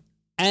were going.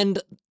 And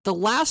the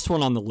last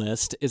one on the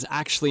list is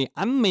actually,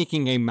 I'm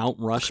making a Mount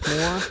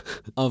Rushmore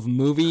of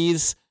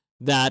movies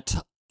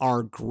that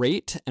are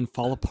great and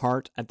fall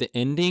apart at the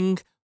ending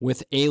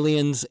with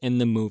aliens in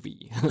the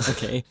movie.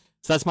 Okay.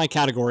 So that's my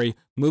category.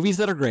 Movies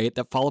that are great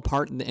that fall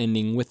apart in the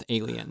ending with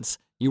aliens.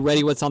 You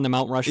ready what's on the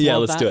Mount Rushmore? Yeah,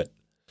 let's do it.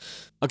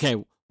 Okay.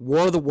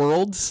 War of the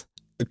Worlds.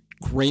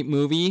 Great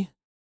movie.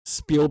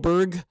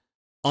 Spielberg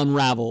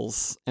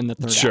unravels in the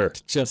third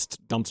act.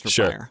 Just dumpster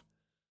fire.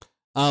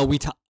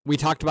 We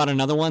talked about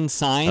another one,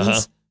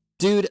 Signs.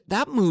 Dude,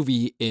 that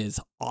movie is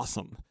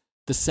awesome.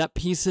 The set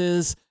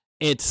pieces,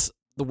 it's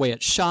the way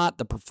it's shot,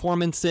 the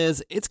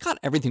performances, it's got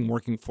everything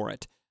working for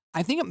it.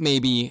 I think it may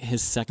be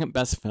his second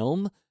best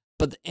film,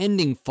 but the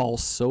ending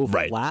falls so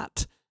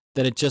flat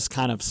that it just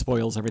kind of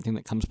spoils everything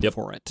that comes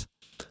before it.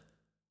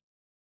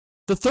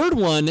 The third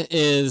one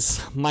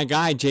is my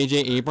guy, J.J.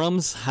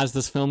 Abrams, has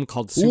this film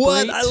called Super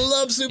 8. I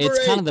love Super 8.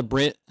 It's kind of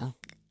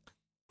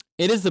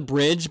it is the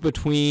bridge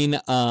between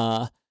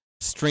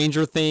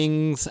Stranger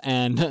Things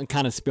and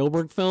kind of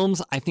Spielberg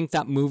films. I think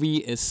that movie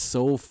is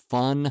so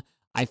fun.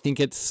 I think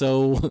it's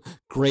so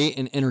great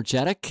and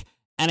energetic.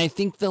 And I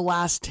think the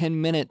last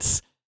 10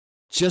 minutes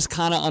just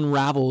kind of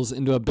unravels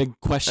into a big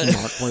question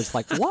mark where it's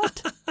like,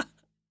 what?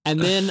 And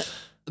then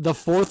the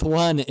fourth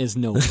one is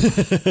Nope.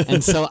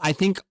 And so I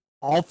think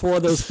all four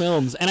of those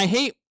films, and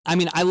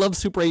I love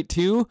Super 8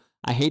 too.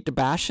 I hate to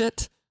bash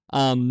it.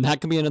 That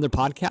could be another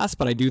podcast,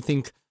 but I do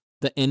think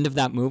the end of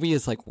that movie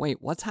is like, wait,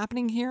 what's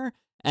happening here?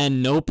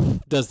 And Nope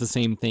does the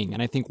same thing.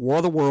 And I think War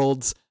of the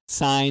Worlds,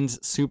 Signs,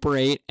 Super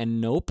 8,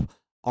 and Nope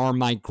are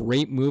my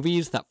great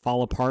movies that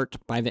fall apart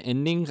by the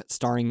ending,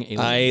 starring aliens.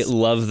 I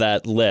love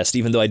that list,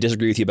 even though I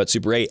disagree with you about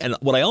Super 8. And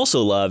what I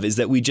also love is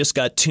that we just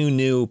got 2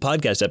 new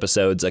podcast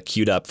episodes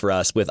queued up for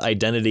us with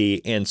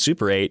Identity and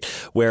Super 8,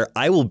 where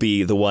I will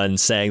be the one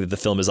saying that the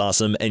film is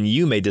awesome, and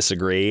you may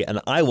disagree,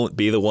 and I won't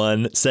be the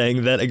one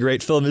saying that a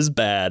great film is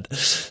bad.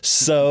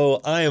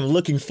 So I am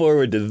looking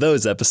forward to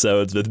those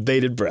episodes with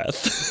bated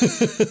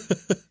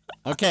breath.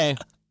 Okay.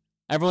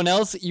 Everyone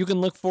else, you can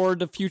look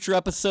forward to future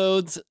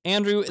episodes.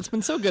 Andrew, it's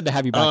been so good to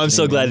have you back. Oh, I'm today,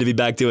 so glad man. to be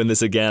back doing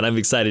this again. I'm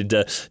excited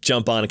to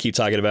jump on and keep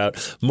talking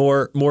about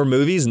more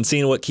movies and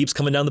seeing what keeps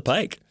coming down the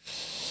pike.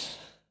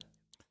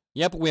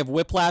 Yep, we have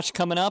Whiplash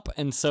coming up,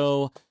 and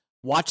so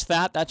watch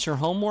that. That's your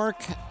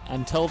homework.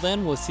 Until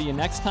then, we'll see you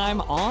next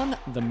time on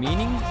The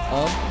Meaning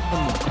of the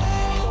Movie.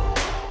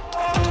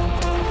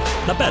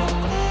 Not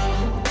bad.